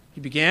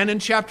 He began in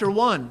chapter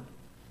 1,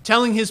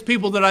 telling his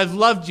people that I've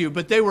loved you,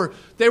 but they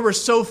were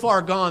so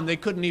far gone they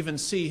couldn't even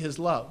see his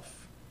love.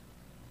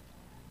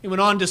 He went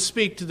on to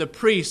speak to the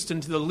priests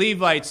and to the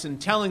Levites and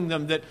telling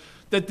them that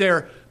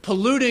they're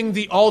polluting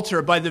the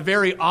altar by the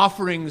very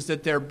offerings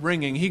that they're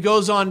bringing. He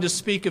goes on to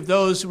speak of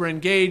those who are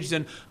engaged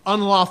in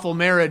unlawful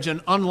marriage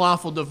and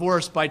unlawful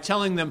divorce by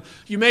telling them,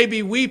 you may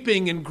be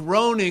weeping and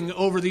groaning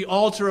over the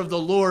altar of the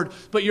Lord,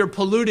 but you're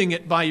polluting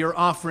it by your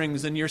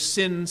offerings and your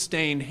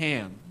sin-stained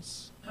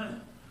hands.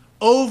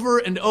 Over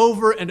and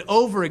over and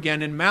over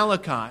again in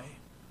Malachi,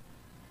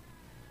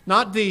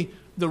 not the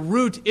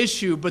root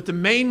issue, but the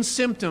main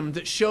symptom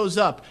that shows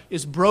up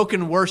is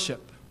broken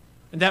worship.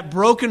 And that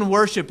broken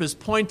worship is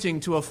pointing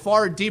to a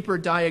far deeper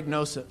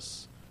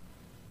diagnosis.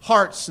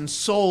 Hearts and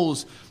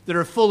souls that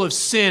are full of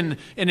sin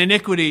and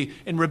iniquity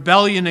and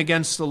rebellion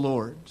against the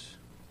Lord.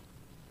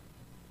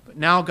 But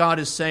now God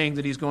is saying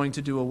that He's going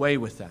to do away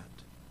with that.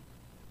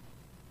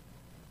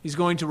 He's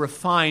going to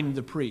refine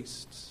the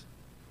priests.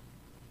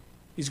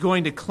 He's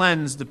going to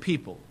cleanse the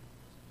people.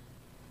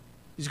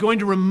 He's going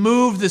to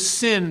remove the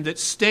sin that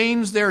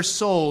stains their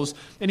souls,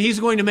 and He's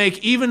going to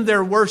make even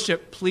their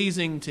worship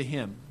pleasing to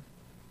Him.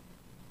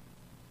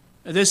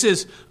 This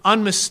is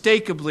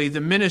unmistakably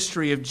the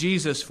ministry of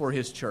Jesus for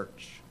His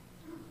church.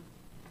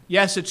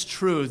 Yes, it's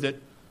true that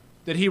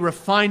He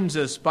refines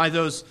us by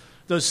those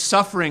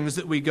sufferings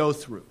that we go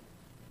through.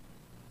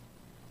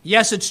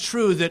 Yes, it's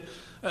true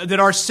that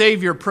our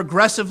Savior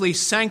progressively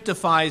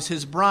sanctifies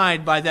His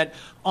bride by that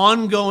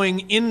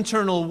ongoing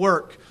internal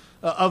work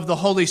of the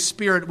Holy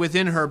Spirit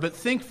within her. But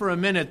think for a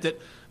minute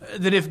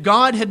that if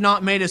God had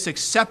not made us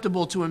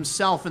acceptable to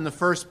Himself in the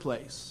first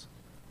place,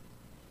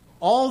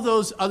 all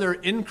those other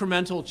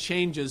incremental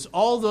changes,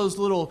 all those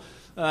little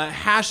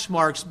hash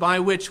marks by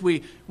which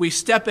we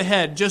step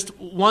ahead, just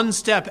one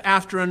step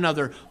after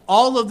another,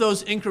 all of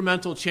those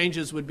incremental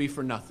changes would be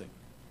for nothing.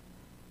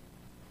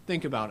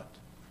 Think about it.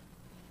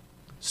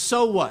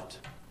 So what?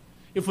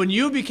 If when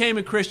you became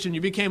a Christian,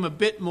 you became a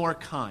bit more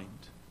kind,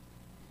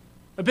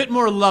 a bit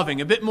more loving,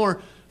 a bit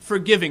more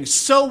forgiving.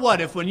 So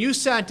what if when you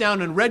sat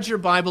down and read your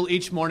Bible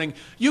each morning,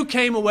 you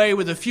came away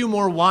with a few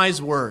more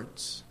wise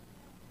words,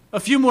 a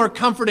few more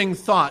comforting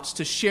thoughts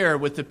to share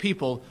with the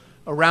people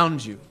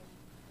around you?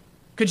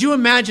 Could you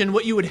imagine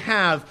what you would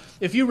have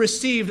if you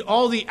received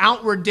all the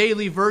outward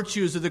daily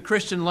virtues of the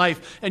Christian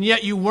life, and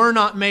yet you were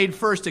not made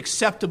first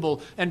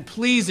acceptable and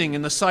pleasing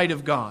in the sight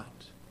of God?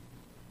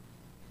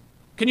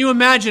 Can you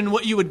imagine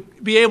what you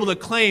would be able to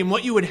claim,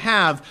 what you would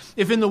have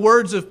if, in the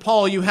words of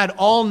Paul, you had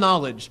all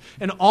knowledge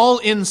and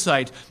all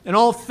insight and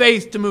all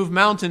faith to move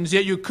mountains,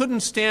 yet you couldn't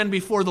stand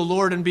before the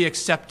Lord and be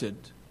accepted?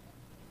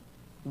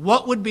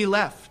 What would be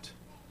left?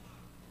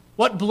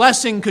 What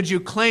blessing could you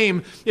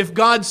claim if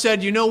God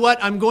said, you know what,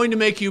 I'm going to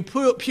make you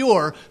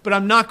pure, but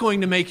I'm not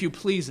going to make you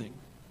pleasing.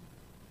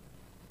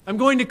 I'm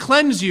going to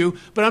cleanse you,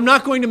 but I'm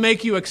not going to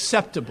make you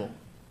acceptable.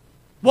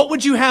 What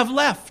would you have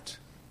left?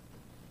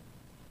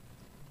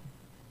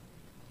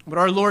 But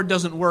our Lord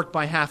doesn't work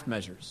by half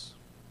measures.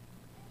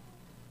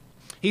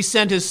 He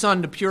sent His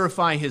Son to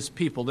purify His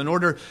people in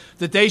order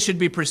that they should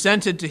be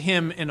presented to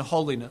Him in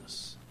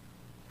holiness.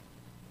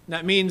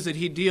 That means that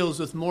He deals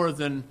with more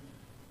than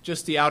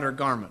just the outer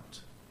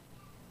garment.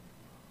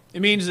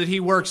 It means that He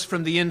works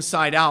from the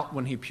inside out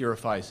when He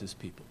purifies His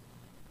people.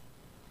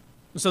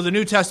 So the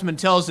New Testament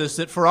tells us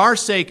that for our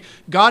sake,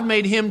 God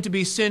made Him to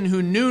be sin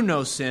who knew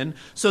no sin,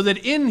 so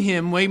that in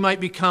Him we might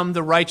become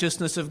the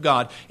righteousness of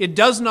God. It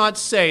does not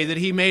say that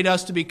He made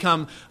us to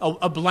become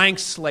a blank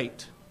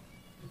slate,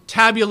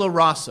 tabula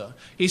rasa.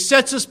 He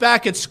sets us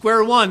back at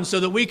square one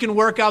so that we can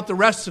work out the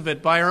rest of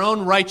it by our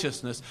own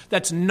righteousness.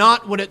 That's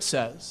not what it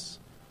says.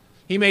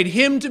 He made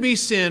Him to be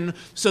sin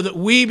so that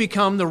we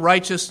become the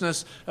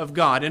righteousness of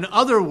God. In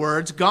other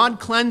words, God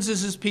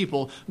cleanses His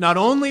people not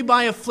only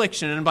by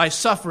affliction and by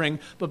suffering,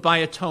 but by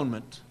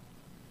atonement.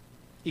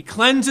 He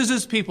cleanses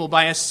His people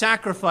by a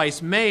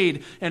sacrifice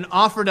made and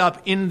offered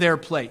up in their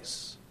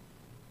place.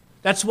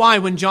 That's why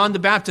when John the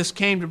Baptist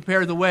came to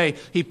prepare the way,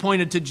 he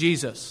pointed to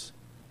Jesus.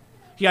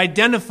 He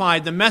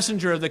identified the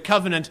messenger of the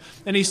covenant,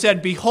 and he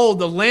said, "Behold,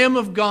 the Lamb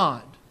of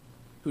God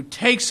who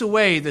takes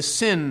away the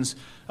sins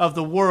of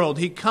the world.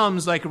 He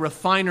comes like a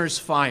refiner's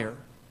fire.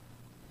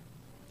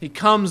 He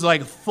comes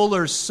like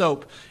fuller's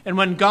soap." And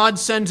when God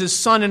sends His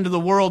Son into the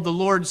world, the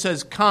Lord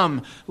says,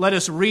 "Come, let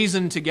us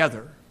reason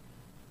together.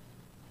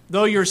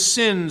 Though your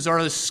sins are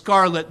as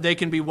scarlet, they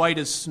can be white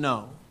as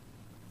snow.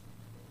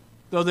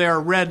 Though they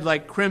are red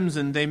like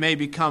crimson, they may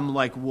become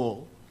like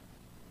wool."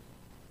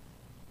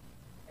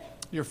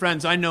 Dear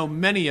friends, I know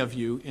many of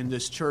you in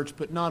this church,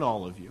 but not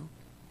all of you.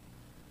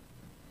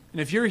 And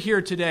if you're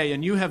here today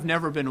and you have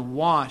never been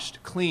washed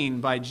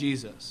clean by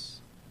Jesus,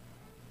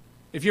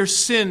 if your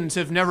sins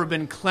have never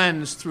been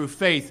cleansed through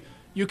faith,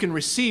 you can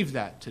receive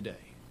that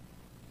today.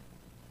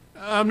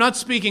 I'm not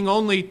speaking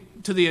only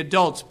to the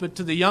adults, but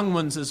to the young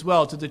ones as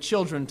well, to the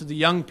children, to the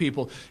young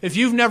people. If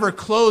you've never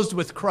closed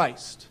with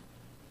Christ,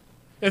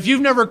 if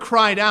you've never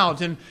cried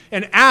out and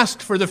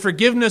asked for the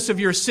forgiveness of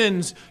your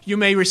sins, you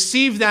may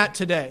receive that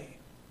today.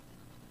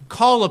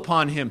 Call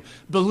upon Him.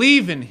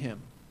 Believe in Him.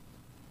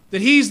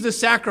 That He's the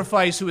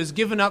sacrifice who is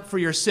given up for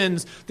your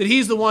sins, that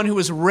He's the one who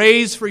was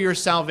raised for your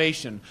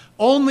salvation.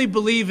 Only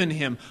believe in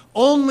Him.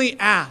 Only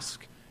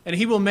ask, and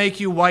He will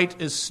make you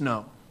white as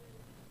snow,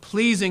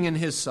 pleasing in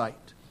His sight.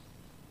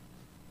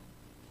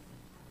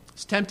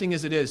 As tempting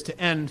as it is to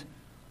end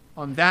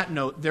on that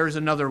note, there is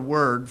another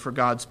word for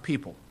God's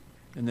people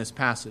in this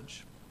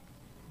passage.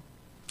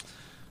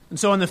 And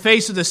so in the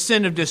face of the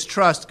sin of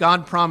distrust,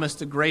 God promised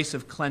the grace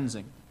of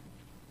cleansing.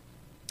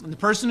 In the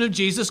person of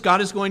Jesus,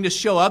 God is going to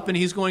show up and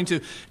He's going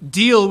to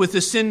deal with the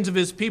sins of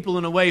His people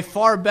in a way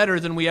far better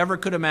than we ever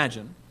could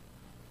imagine.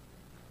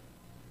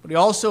 But he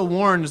also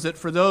warns that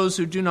for those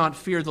who do not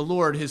fear the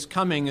Lord, his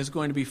coming is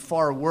going to be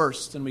far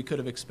worse than we could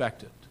have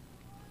expected.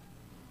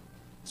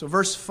 So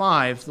verse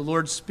 5, the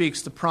Lord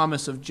speaks the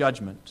promise of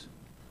judgment.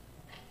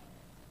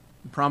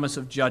 The promise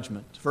of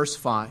judgment. Verse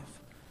 5.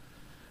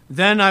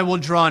 Then I will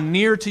draw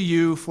near to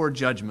you for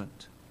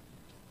judgment.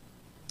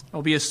 I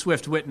will be a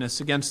swift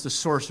witness against the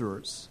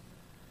sorcerers,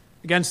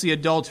 against the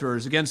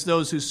adulterers, against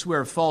those who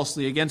swear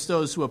falsely, against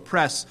those who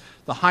oppress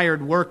the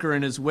hired worker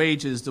in his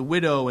wages, the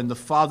widow and the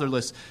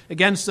fatherless,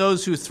 against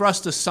those who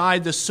thrust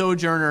aside the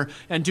sojourner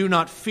and do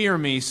not fear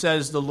me,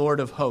 says the Lord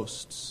of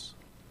hosts.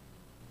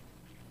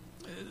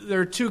 There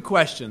are two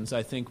questions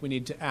I think we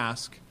need to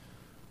ask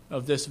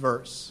of this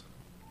verse.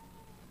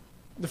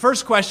 The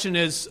first question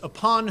is,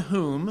 upon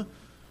whom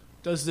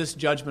does this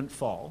judgment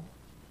fall?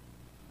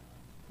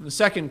 And the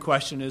second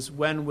question is,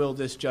 when will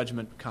this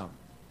judgment come?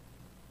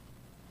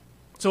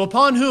 So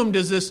upon whom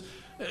does this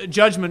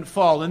judgment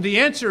fall? And the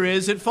answer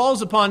is, it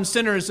falls upon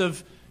sinners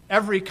of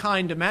every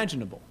kind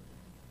imaginable.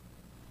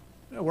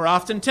 We're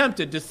often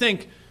tempted to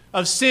think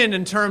of sin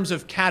in terms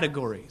of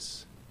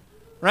categories,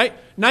 right?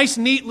 Nice,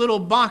 neat little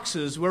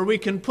boxes where we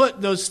can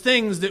put those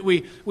things that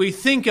we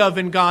think of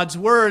in God's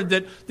Word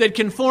that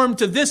conform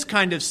to this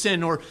kind of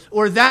sin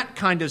or that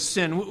kind of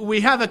sin.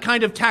 We have a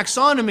kind of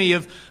taxonomy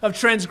of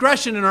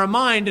transgression in our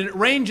mind, and it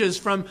ranges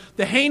from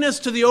the heinous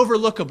to the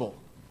overlookable.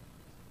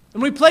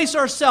 And we place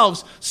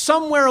ourselves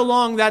somewhere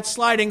along that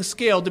sliding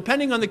scale,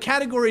 depending on the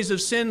categories of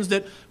sins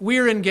that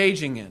we're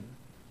engaging in.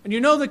 And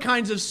you know the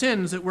kinds of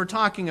sins that we're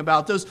talking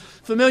about, those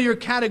familiar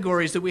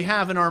categories that we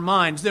have in our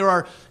minds. There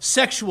are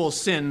sexual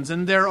sins,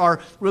 and there are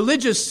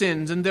religious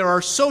sins, and there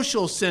are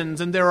social sins,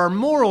 and there are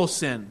moral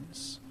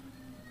sins.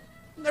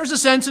 There's a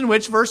sense in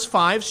which verse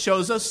 5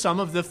 shows us some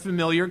of the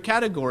familiar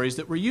categories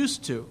that we're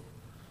used to.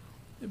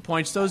 It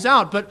points those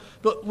out.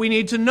 But we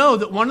need to know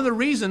that one of the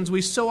reasons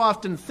we so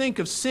often think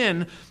of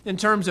sin in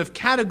terms of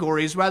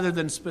categories rather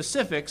than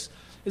specifics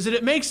is that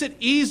it makes it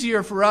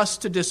easier for us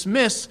to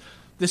dismiss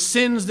the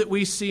sins that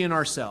we see in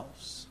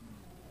ourselves.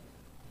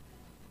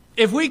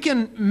 If we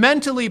can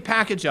mentally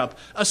package up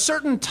a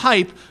certain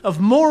type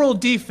of moral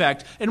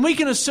defect and we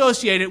can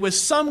associate it with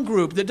some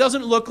group that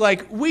doesn't look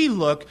like we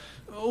look,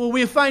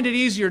 we find it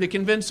easier to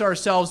convince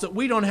ourselves that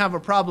we don't have a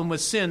problem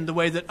with sin the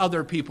way that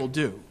other people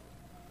do.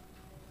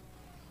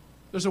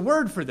 There's a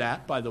word for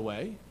that, by the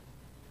way.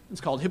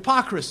 It's called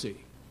hypocrisy.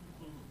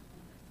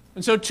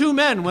 And so two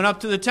men went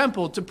up to the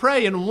temple to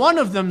pray, and one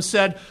of them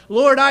said,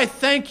 Lord, I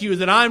thank you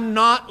that I'm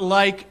not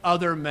like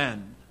other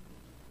men.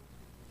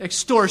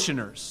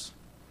 Extortioners,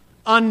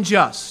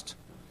 unjust,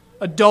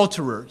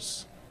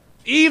 adulterers,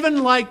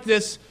 even like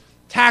this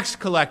tax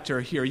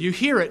collector here. You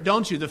hear it,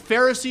 don't you? The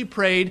Pharisee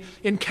prayed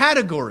in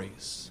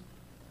categories.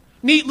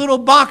 Neat little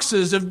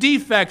boxes of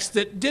defects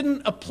that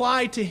didn't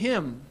apply to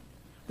him.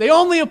 They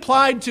only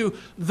applied to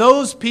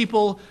those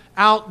people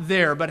out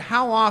there. But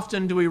how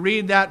often do we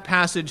read that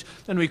passage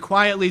and we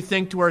quietly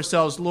think to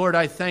ourselves, Lord,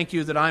 I thank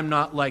you that I'm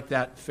not like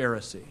that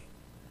Pharisee?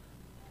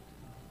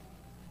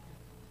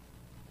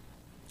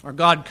 Our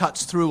God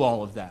cuts through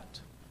all of that.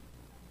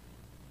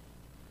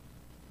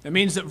 It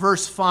means that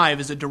verse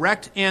 5 is a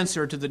direct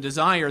answer to the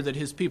desire that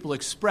his people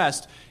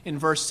expressed in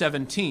verse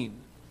 17.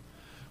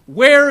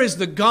 Where is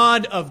the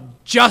God of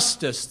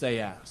justice, they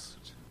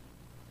asked.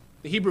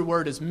 The Hebrew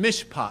word is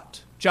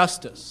mishpat.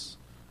 Justice.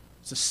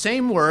 It's the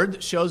same word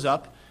that shows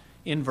up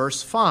in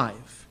verse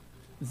 5.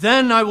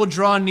 Then I will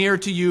draw near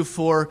to you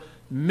for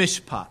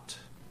mishpat.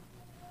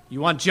 You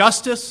want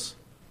justice?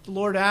 The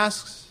Lord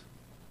asks.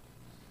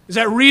 Is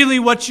that really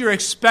what you're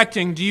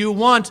expecting? Do you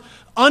want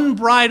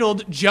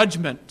unbridled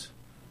judgment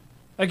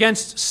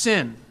against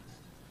sin?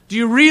 Do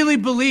you really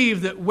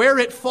believe that where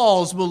it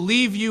falls will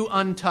leave you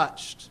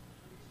untouched?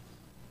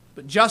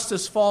 But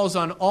justice falls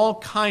on all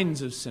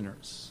kinds of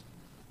sinners.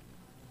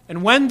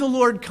 And when the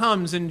Lord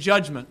comes in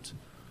judgment,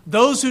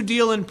 those who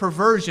deal in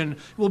perversion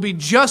will be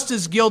just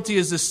as guilty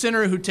as the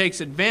sinner who takes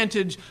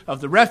advantage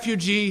of the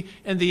refugee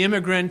and the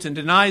immigrant and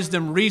denies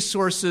them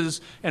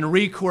resources and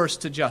recourse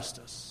to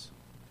justice.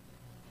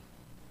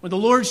 When the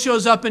Lord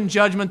shows up in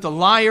judgment, the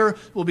liar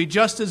will be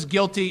just as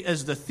guilty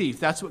as the thief.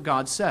 That's what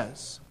God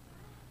says.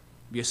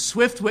 Be a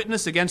swift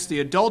witness against the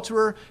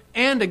adulterer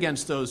and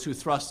against those who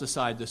thrust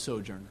aside the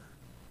sojourner.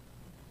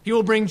 He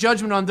will bring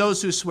judgment on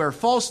those who swear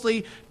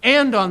falsely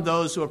and on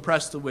those who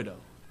oppress the widow.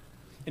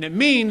 And it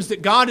means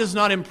that God is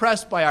not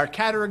impressed by our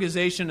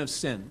categorization of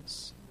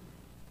sins.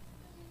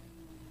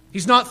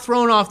 He's not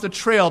thrown off the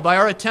trail by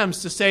our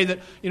attempts to say that,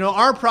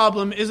 our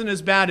problem isn't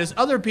as bad as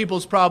other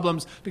people's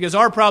problems because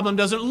our problem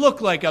doesn't look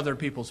like other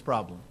people's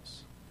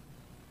problems.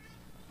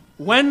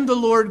 When the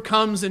Lord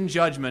comes in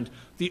judgment,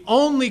 the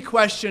only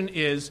question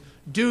is,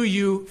 do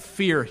you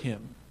fear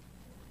him?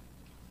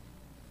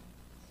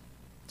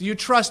 Do you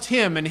trust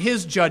him and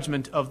his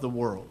judgment of the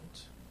world?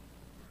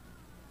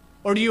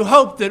 Or do you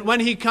hope that when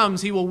he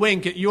comes, he will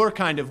wink at your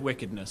kind of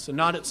wickedness and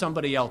not at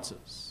somebody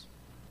else's?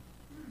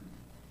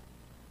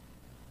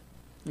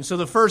 And so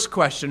the first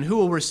question, who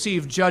will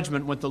receive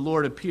judgment when the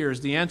Lord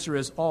appears? The answer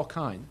is all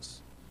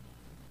kinds.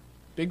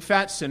 big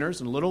fat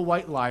sinners and little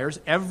white liars,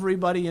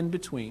 everybody in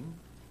between.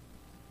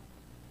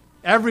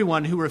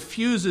 Everyone who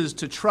refuses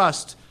to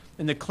trust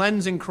in the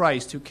cleansing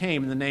Christ who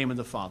came in the name of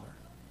the Father.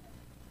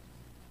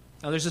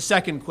 Now there's a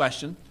second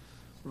question,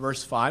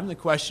 verse 5, and the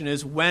question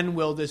is, when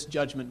will this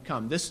judgment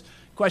come? This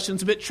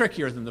question's a bit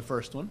trickier than the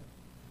first one.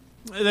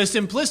 The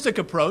simplistic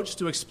approach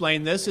to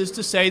explain this is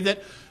to say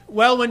that,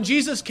 well, when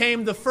Jesus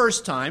came the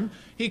first time,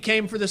 he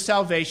came for the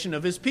salvation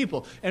of his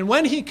people. And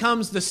when he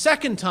comes the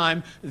second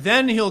time,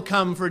 then he'll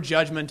come for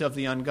judgment of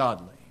the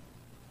ungodly.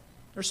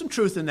 There's some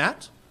truth in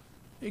that.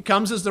 He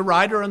comes as the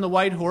rider on the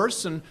white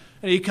horse, and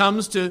he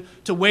comes to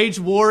wage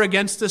war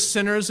against the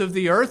sinners of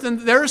the earth.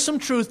 And there is some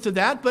truth to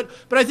that, but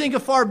I think a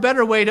far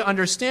better way to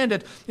understand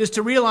it is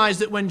to realize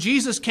that when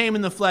Jesus came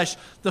in the flesh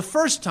the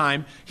first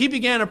time, he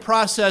began a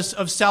process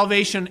of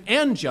salvation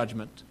and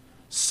judgment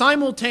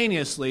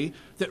simultaneously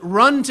that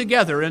run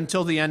together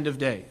until the end of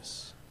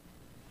days.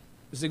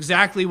 This is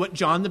exactly what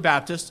John the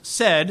Baptist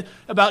said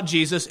about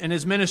Jesus and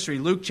his ministry.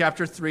 Luke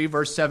chapter 3,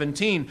 verse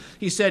 17.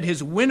 He said,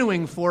 his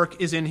winnowing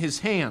fork is in his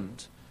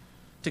hand,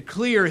 to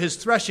clear his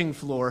threshing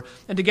floor,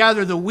 and to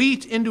gather the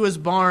wheat into his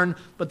barn,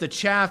 but the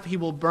chaff he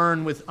will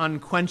burn with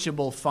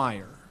unquenchable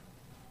fire.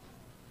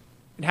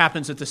 It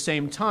happens at the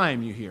same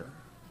time, you hear.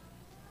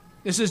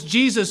 This is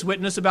Jesus'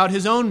 witness about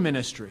his own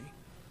ministry.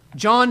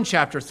 John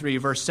chapter 3,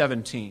 verse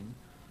 17.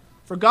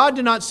 For God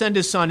did not send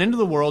his Son into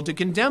the world to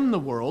condemn the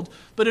world,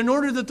 but in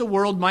order that the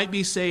world might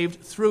be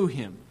saved through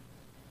him.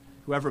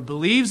 Whoever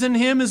believes in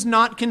him is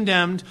not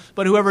condemned,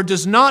 but whoever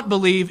does not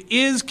believe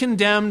is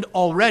condemned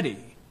already,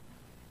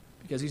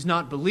 because he's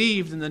not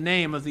believed in the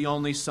name of the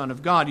only Son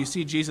of God. You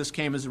see, Jesus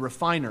came as a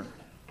refiner,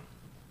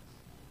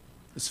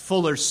 as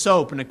fuller's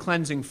soap and a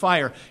cleansing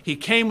fire. He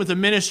came with a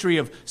ministry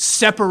of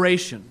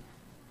separation.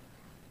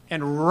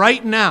 And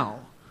right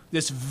now,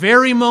 this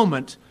very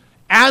moment,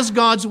 as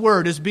God's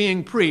word is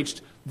being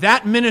preached,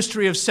 that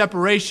ministry of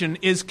separation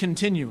is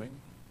continuing.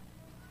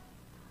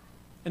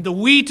 And the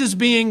wheat is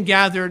being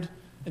gathered,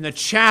 and the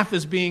chaff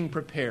is being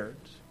prepared.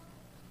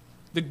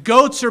 The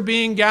goats are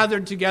being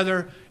gathered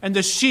together, and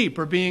the sheep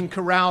are being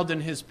corralled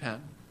in his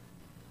pen.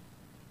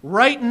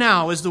 Right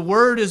now, as the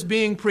word is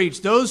being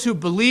preached, those who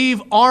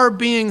believe are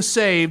being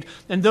saved,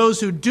 and those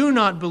who do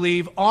not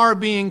believe are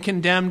being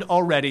condemned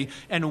already.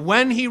 And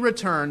when he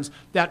returns,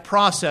 that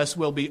process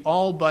will be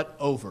all but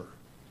over.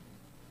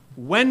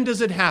 When does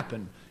it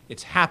happen?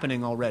 It's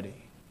happening already.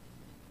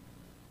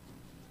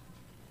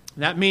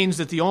 That means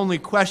that the only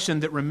question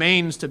that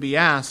remains to be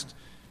asked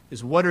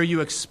is, what are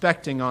you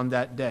expecting on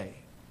that day?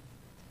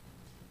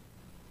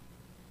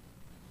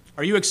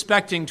 Are you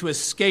expecting to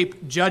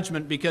escape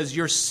judgment because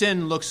your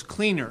sin looks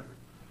cleaner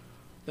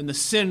than the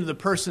sin of the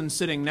person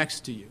sitting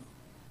next to you?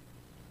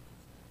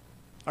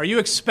 Are you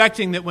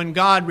expecting that when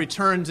God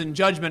returns in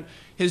judgment,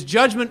 his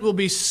judgment will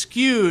be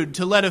skewed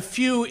to let a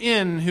few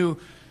in who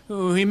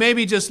he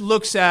maybe just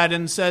looks at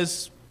and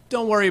says,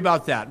 don't worry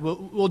about that.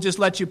 We'll just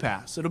let you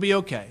pass. It'll be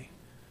okay.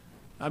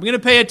 I'm going to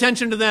pay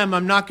attention to them.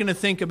 I'm not going to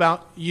think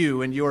about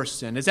you and your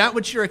sin. Is that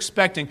what you're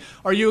expecting?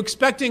 Are you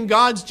expecting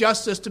God's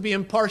justice to be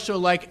impartial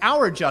like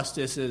our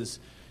justice is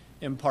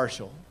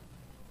impartial?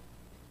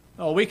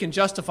 Oh, we can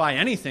justify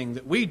anything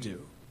that we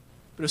do.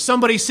 But if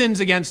somebody sins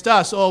against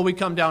us, oh, we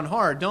come down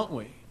hard, don't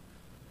we?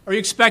 Are you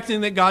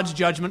expecting that God's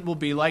judgment will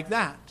be like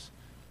that?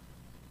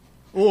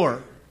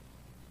 Or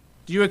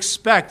do you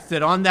expect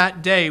that on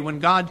that day when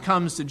God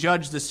comes to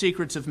judge the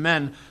secrets of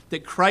men,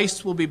 that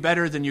Christ will be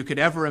better than you could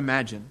ever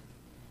imagine?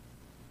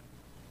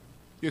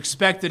 You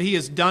expect that he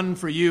has done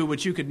for you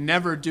what you could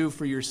never do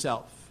for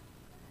yourself?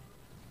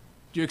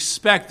 Do you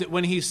expect that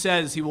when he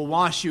says he will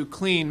wash you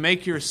clean,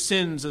 make your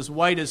sins as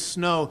white as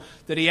snow,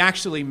 that he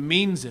actually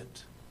means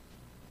it?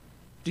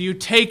 Do you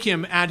take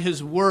him at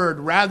his word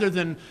rather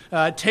than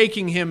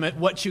taking him at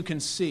what you can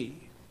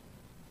see?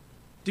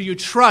 Do you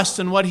trust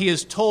in what he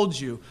has told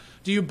you?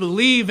 Do you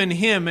believe in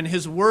him and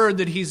his word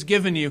that he's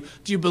given you?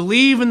 Do you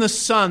believe in the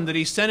Son that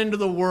he sent into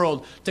the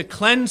world to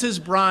cleanse his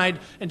bride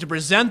and to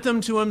present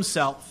them to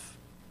himself?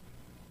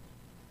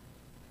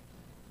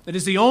 That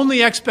is the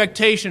only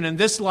expectation in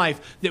this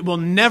life that will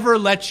never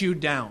let you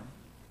down.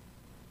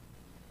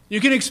 You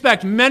can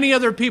expect many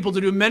other people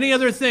to do many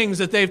other things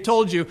that they've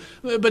told you,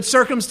 but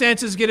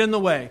circumstances get in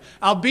the way.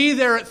 I'll be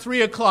there at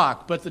 3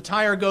 o'clock, but the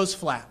tire goes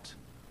flat.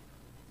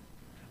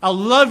 I'll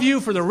love you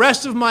for the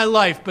rest of my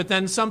life, but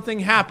then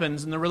something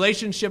happens and the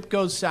relationship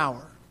goes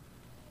sour.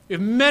 We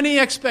have many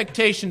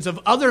expectations of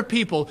other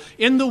people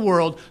in the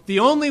world. The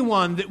only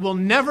one that will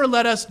never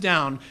let us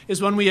down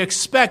is when we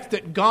expect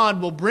that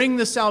God will bring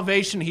the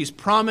salvation he's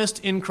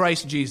promised in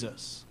Christ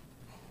Jesus.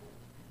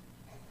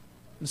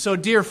 And so,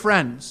 dear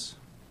friends,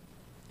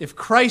 if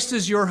Christ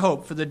is your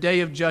hope for the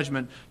day of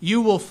judgment,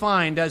 you will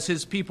find, as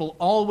his people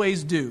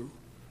always do,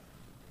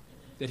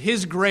 that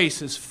his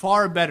grace is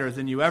far better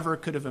than you ever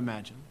could have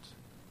imagined.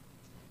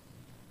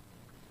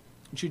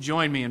 Would you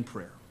join me in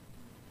prayer?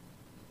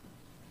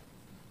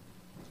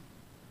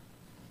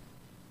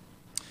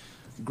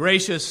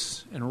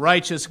 Gracious and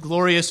righteous,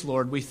 glorious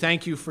Lord, we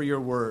thank you for your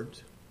word.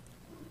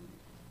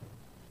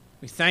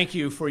 We thank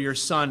you for your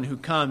Son who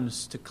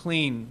comes to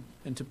clean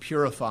and to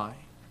purify.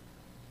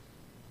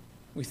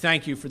 We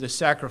thank you for the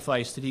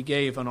sacrifice that he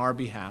gave on our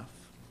behalf.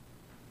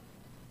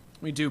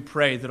 We do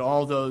pray that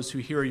all those who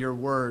hear your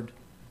word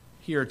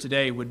here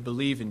today would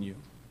believe in you,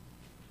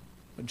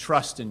 would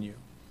trust in you.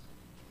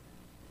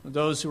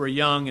 Those who are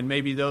young and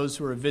maybe those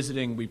who are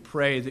visiting, we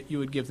pray that you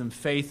would give them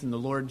faith in the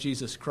Lord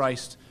Jesus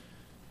Christ,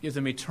 give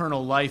them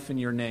eternal life in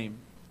your name.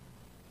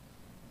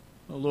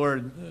 O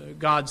Lord,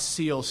 God's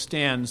seal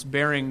stands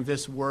bearing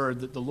this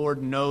word that the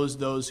Lord knows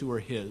those who are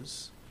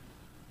his.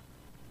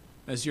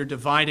 As your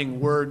dividing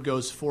word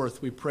goes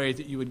forth, we pray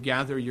that you would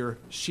gather your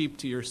sheep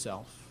to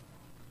yourself,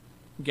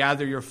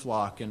 gather your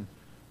flock, and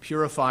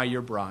purify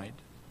your bride.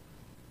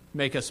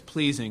 Make us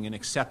pleasing and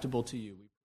acceptable to you.